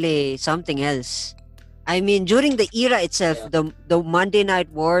was really something else. I mean, during the era itself, Yeah. the Monday Night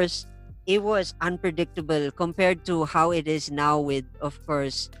Wars, it was unpredictable compared to how it is now, with, of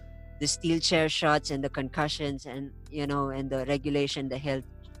course, the steel chair shots and the concussions, and and the regulation, the health.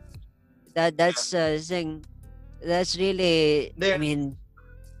 That's thing. That's really. I There, mean,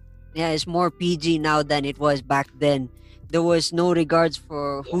 yeah, it's more PG now than it was back then. There was no regards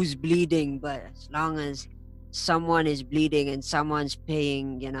for Yeah. who's bleeding, but as long as someone is bleeding and someone's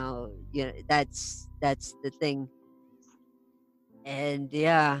paying, that's the thing. And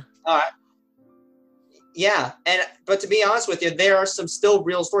yeah, all right. Yeah, but to be honest with you, there are some still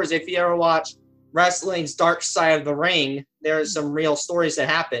real stories. If you ever watch wrestling's Dark Side of the Ring, there are some real stories that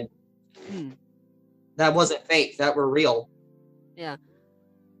happened hmm, that wasn't fake, that were real. yeah.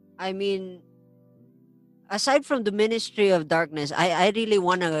 I mean, aside from the Ministry of Darkness, I really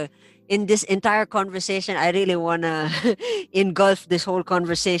wanna. in this entire conversation, I really wanna engulf this whole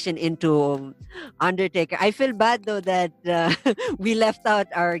conversation into Undertaker. I feel bad though that we left out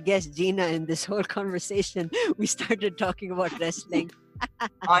our guest Gina in this whole conversation. We started talking about wrestling.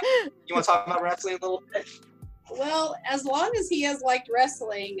 You want to talk about wrestling a little bit? Well, as long as he has liked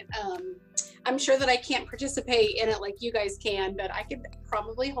wrestling, I'm sure that I can't participate in it like you guys can, but I could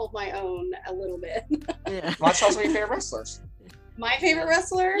probably hold my own a little bit. Yeah. Why don't you tell us your favorite wrestlers? My favorite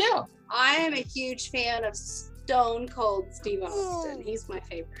wrestler? Yeah. I am a huge fan of Stone Cold Steve Austin. He's my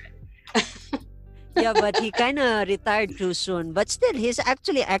favorite. Yeah, but he kind of retired too soon. But still, he's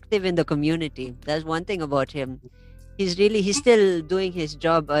actually active in the community. That's one thing about him. He's still doing his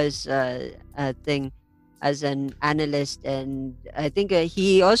job as a thing, as an analyst, and I think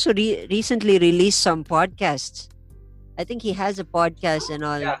he also recently released some podcasts. I think he has a podcast and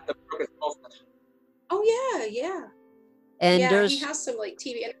all. Yeah, the Broken Skull. Oh yeah. And yeah, there's he has some like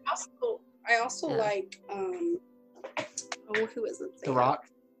TV, and I also Yeah. like who is it? The Rock,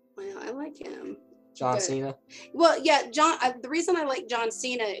 Well, I like him. John Good. Cena. Well, yeah, John. The reason I like John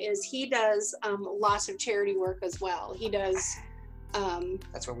Cena is he does lots of charity work as well. He does.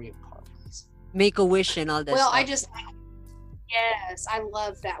 That's where we are. Make-A-Wish and all that Well, stuff. yes, I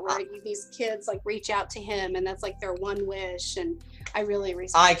love that where these kids like reach out to him, and that's like their one wish, and I really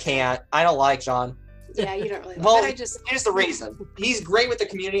respect. I can't. I don't like John. Yeah, you don't really. Well, but I just. here's the reason. He's great with the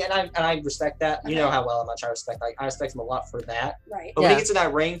community, and I respect that. You know how much I respect. Like I respect him a lot for that. Right. But when Yeah. he gets in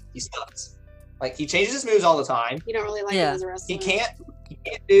that ring, he sucks. Like he changes his moves all the time. You don't really like Yeah. him as a wrestler. He can't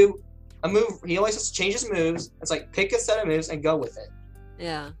do a move. He always has to change his moves. It's like pick a set of moves and go with it.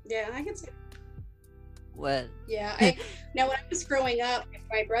 Yeah. Yeah, I can see. Well, Yeah. Now, when I was growing up,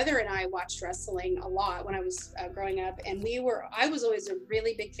 my brother and I watched wrestling a lot when I was growing up, and I was always a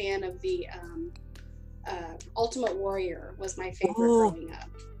really big fan of the Ultimate Warrior. Was my favorite Ooh. growing up.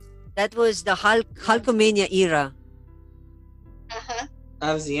 that was the Hulkamania era. Uh-huh.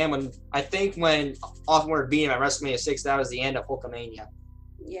 That was the end when Ultimate beat him at WrestleMania 6. That was the end of Hulkamania.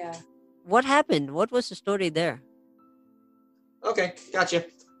 Yeah. What happened? What was the story there? Okay, gotcha.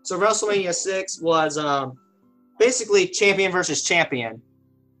 So WrestleMania 6 was basically champion versus champion.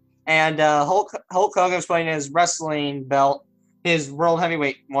 And Hulk Hogan was putting his wrestling belt, his world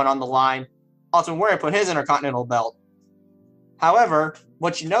heavyweight one on the line. Ultimate Warrior put his intercontinental belt. However,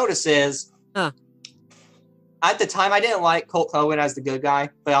 what you notice is, at the time, I didn't like Hulk Hogan as the good guy,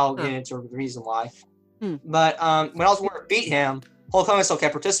 but I'll get into the reason why. But when Ultimate Warrior beat him, Hulk Hogan still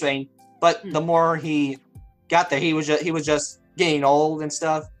kept participating. But the more he got there, he was just getting old and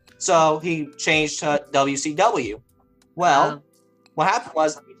stuff. So he changed to WCW. Well, what happened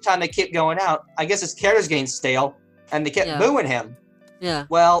was, each time they kept going out, I guess his character's getting stale, and they kept booing him. Yeah.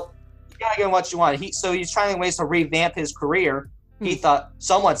 Well, you gotta get what you want. So he's trying ways to revamp his career. He thought,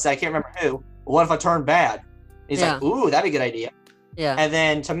 someone said, I can't remember who, but what if I turn bad? He's like, ooh, that'd be a good idea. Yeah. And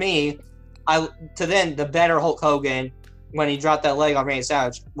then to me, the better Hulk Hogan, when he dropped that leg on Randy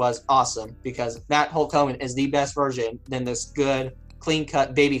Savage, was awesome, because that Hulk Hogan is the best version than this good,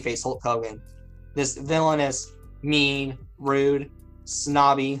 clean-cut babyface Hulk Hogan. This villainous, mean, rude,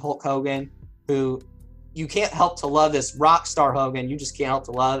 snobby Hulk Hogan, who you can't help to love. This rock star Hogan, you just can't help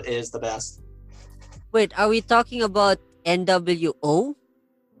to love, is the best. Wait, are we talking about NWO?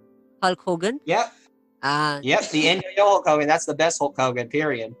 Hulk Hogan? Yep. Yep, the NWO Hulk Hogan. That's the best Hulk Hogan,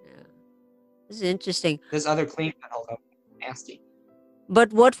 period. Yeah. This is interesting. This other clean-cut Hulk Hogan, nasty.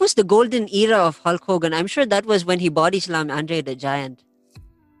 But what was the golden era of Hulk Hogan? I'm sure that was when he body slammed Andre the Giant.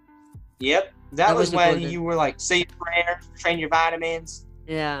 Yep. That was the when golden. you were like, say your prayers, train your vitamins,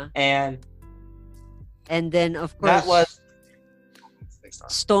 Yeah. and And then, of course, that was...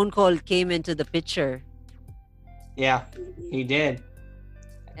 Stone Cold came into the picture. Yeah, he did.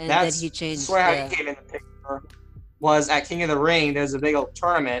 And That's, then he changed. swear how he came in the picture was at King of the Ring. There's a big old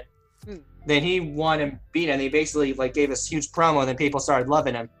tournament. Then he won and beat him. He basically gave us huge promo. Then people started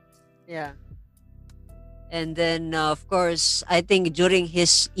loving him. Yeah. And then, of course, I think during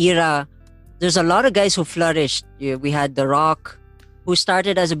his era, there's a lot of guys who flourished. Yeah, we had The Rock, who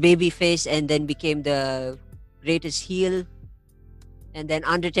started as a babyface and then became the greatest heel. And then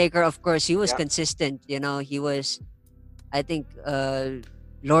Undertaker, of course, he was consistent. He was, I think,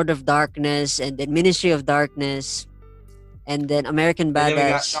 Lord of Darkness, and then Ministry of Darkness, and then American And then we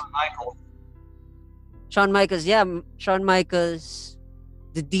got Badass. Shawn Michaels. Shawn Michaels,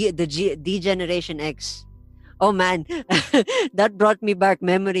 the D Generation X. Oh man, that brought me back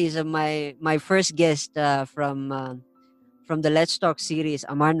memories of my first guest from the Let's Talk series,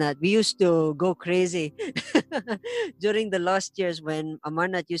 Amarnath. We used to go crazy during the last years when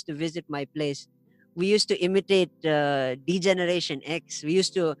Amarnath used to visit my place. we used to imitate Degeneration X. I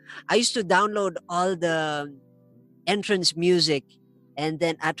used to download all the entrance music, and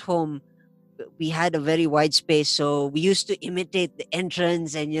then at home we had a very wide space, so we used to imitate the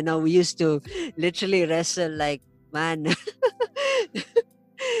entrance, and we used to literally wrestle like, man.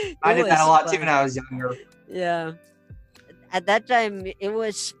 I It did that a was lot too when fun. I was younger. Yeah. At that time, it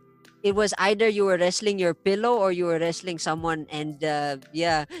was either you were wrestling your pillow or you were wrestling someone, and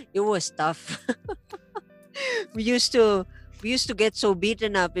yeah, it was tough. we used to we used to get so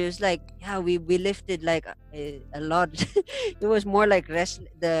beaten up. It was like, yeah, we lifted like a lot. It was more like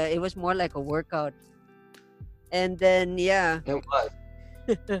it was more like a workout. And then yeah, It was.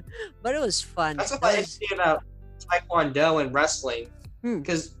 but it was fun. That's what That I was interesting about Taekwondo and wrestling, hmm,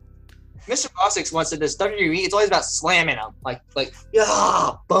 because Mr. Bosix once said this WWE. It's always about slamming them, like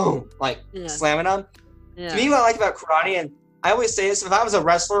yeah, boom, like yeah, slamming them. To yeah, me, what I like about karate, and I always say this: if I was a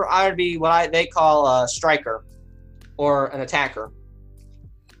wrestler, I would be what they call a striker or an attacker,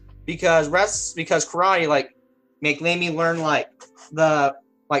 because karate made me learn like the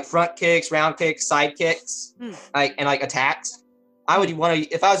front kicks, round kicks, side kicks, hmm, and attacks. I would want to,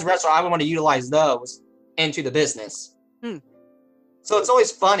 if I was a wrestler, I would want to utilize those into the business. hmm, So it's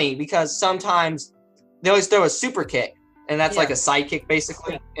always funny because sometimes they always throw a super kick, and that's like yeah, a side kick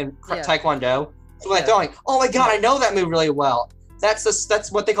basically in yeah, Taekwondo. So when I yeah. throw, like, oh my god, I know that move really well.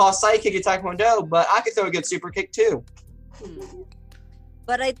 That's what they call a side kick in Taekwondo, but I could throw a good super kick too. Hmm.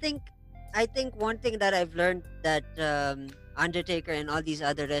 But I think one thing that I've learned that Undertaker and all these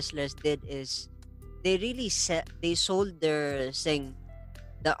other wrestlers did is they sold their thing,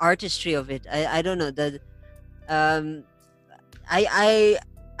 the artistry of it. I don't know, the um I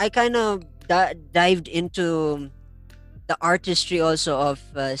kind of dived into the artistry also of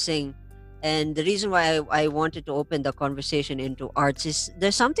sing, and the reason why I wanted to open the conversation into arts is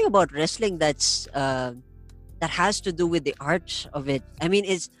there's something about wrestling that has to do with the art of it. I mean,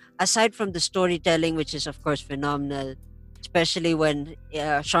 it's aside from the storytelling, which is of course phenomenal, especially when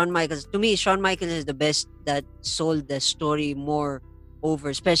Shawn Michaels. To me, Shawn Michaels is the best that sold the story more over,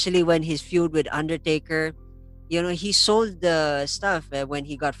 especially when his feud with Undertaker. He sold the stuff when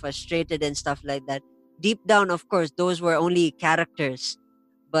he got frustrated and stuff like that. Deep down, of course, those were only characters,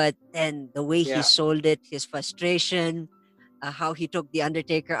 but then the way he Yeah. sold it, his frustration, how he took the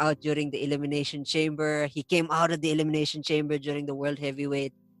Undertaker out during the Elimination Chamber. He came out of the Elimination Chamber during the World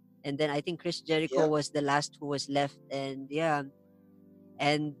Heavyweight, and then I think Chris Jericho Yep. was the last who was left. And yeah,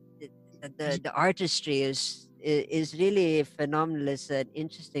 and the artistry is really phenomenal. It's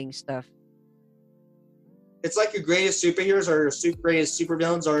interesting stuff. It's like your greatest superheroes or your greatest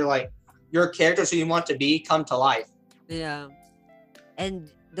supervillains, or like your characters who you want to be come to life. Yeah, and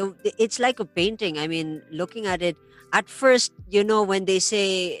it's like a painting. I mean, looking at it at first, when they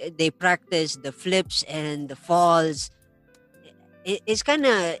say they practice the flips and the falls, it's kind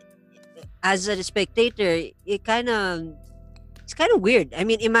of, as a spectator, it's kind of weird. I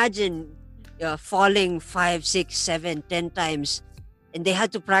mean, imagine falling 5, 6, 7, 10 times, and they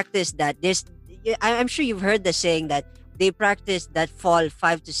had to practice that. I'm sure you've heard the saying that they practice that fall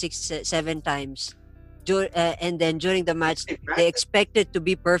 5 to 6, 7 times, and then during the match they expect it to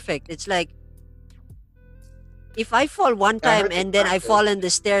be perfect. It's like, if I fall one I time heard they and then I practice. fall in the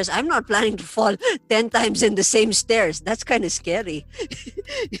stairs, I'm not planning to fall 10 times in the same stairs. That's kind of scary.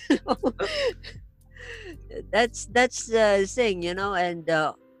 You know? That's the thing, and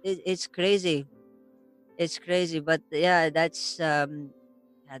it's crazy. It's crazy, but yeah, that's yeah,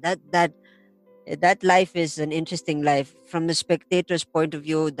 that life is an interesting life from the spectator's point of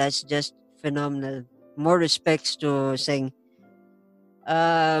view. That's just phenomenal. More respects to Sing.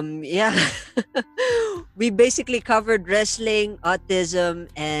 Yeah. We basically covered wrestling, autism,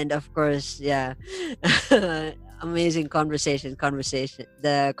 and of course, yeah. Amazing the conversation.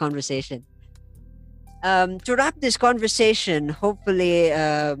 To wrap this conversation, hopefully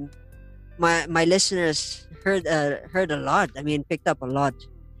my listeners heard a lot. I mean, picked up a lot.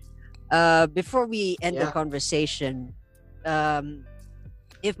 Before we end the Yeah. conversation, um,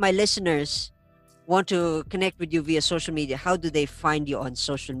 if my listeners want to connect with you via social media, how do they find you on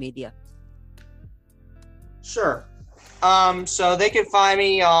social media? Sure. So they can find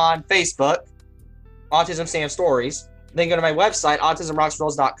me on Facebook, Autism Sam Stories. They can go to my website,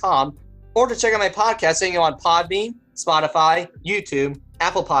 autismrocksrolls.com, or to check out my podcast, they can go on Podbean, Spotify, YouTube,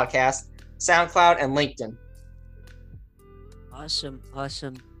 Apple Podcasts, SoundCloud, and LinkedIn. Awesome.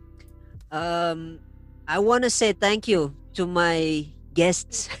 I want to say thank you to my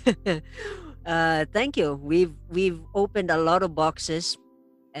guests. Thank you. We've opened a lot of boxes,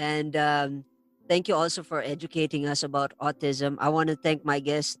 and thank you also for educating us about autism. I want to thank my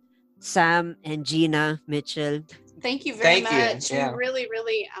guest, Sam and Gina Mitchell. Thank you very Thank you. much. Yeah. We really,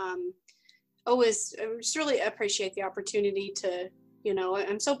 really always just really appreciate the opportunity to,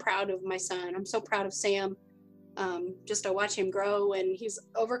 I'm so proud of my son. I'm so proud of Sam. Just to watch him grow, and he's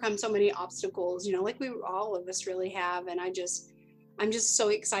overcome so many obstacles, like we all of us really have. And I'm just so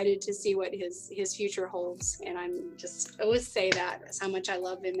excited to see what his future holds. And I'm just always say that how much I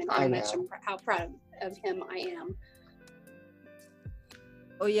love him and how proud of him I am.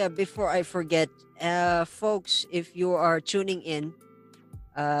 Oh yeah, before I forget, folks, if you are tuning in,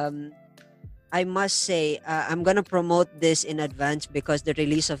 um, I must say I'm gonna promote this in advance because the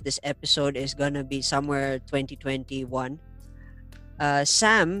release of this episode is gonna be somewhere 2021.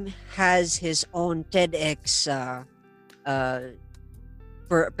 Sam has his own TEDx uh,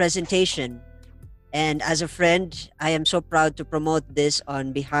 presentation, and as a friend, I am so proud to promote this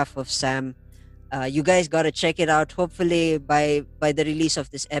on behalf of Sam. You guys gotta check it out. Hopefully, by the release of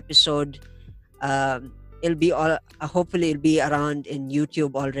this episode, it'll be all. Hopefully, it'll be around in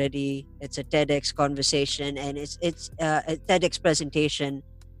YouTube already. It's a TEDx conversation, and it's a TEDx presentation.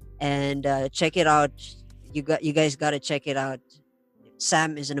 And check it out. You guys gotta check it out.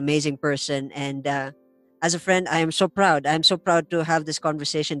 Sam is an amazing person, and as a friend, I am so proud. I'm so proud to have this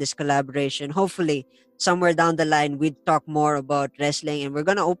conversation, this collaboration. Hopefully, somewhere down the line, we'd talk more about wrestling, and we're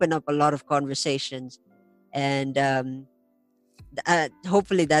gonna open up a lot of conversations. And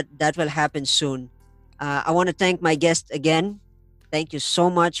hopefully, that will happen soon. I want to thank my guest again. Thank you so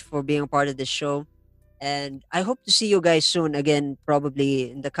much for being a part of this show, and I hope to see you guys soon again,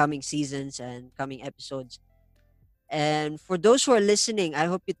 probably in the coming seasons and coming episodes. And for those who are listening, I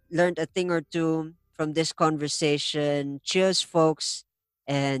hope you learned a thing or two from this conversation. Cheers, folks,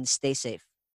 and stay safe.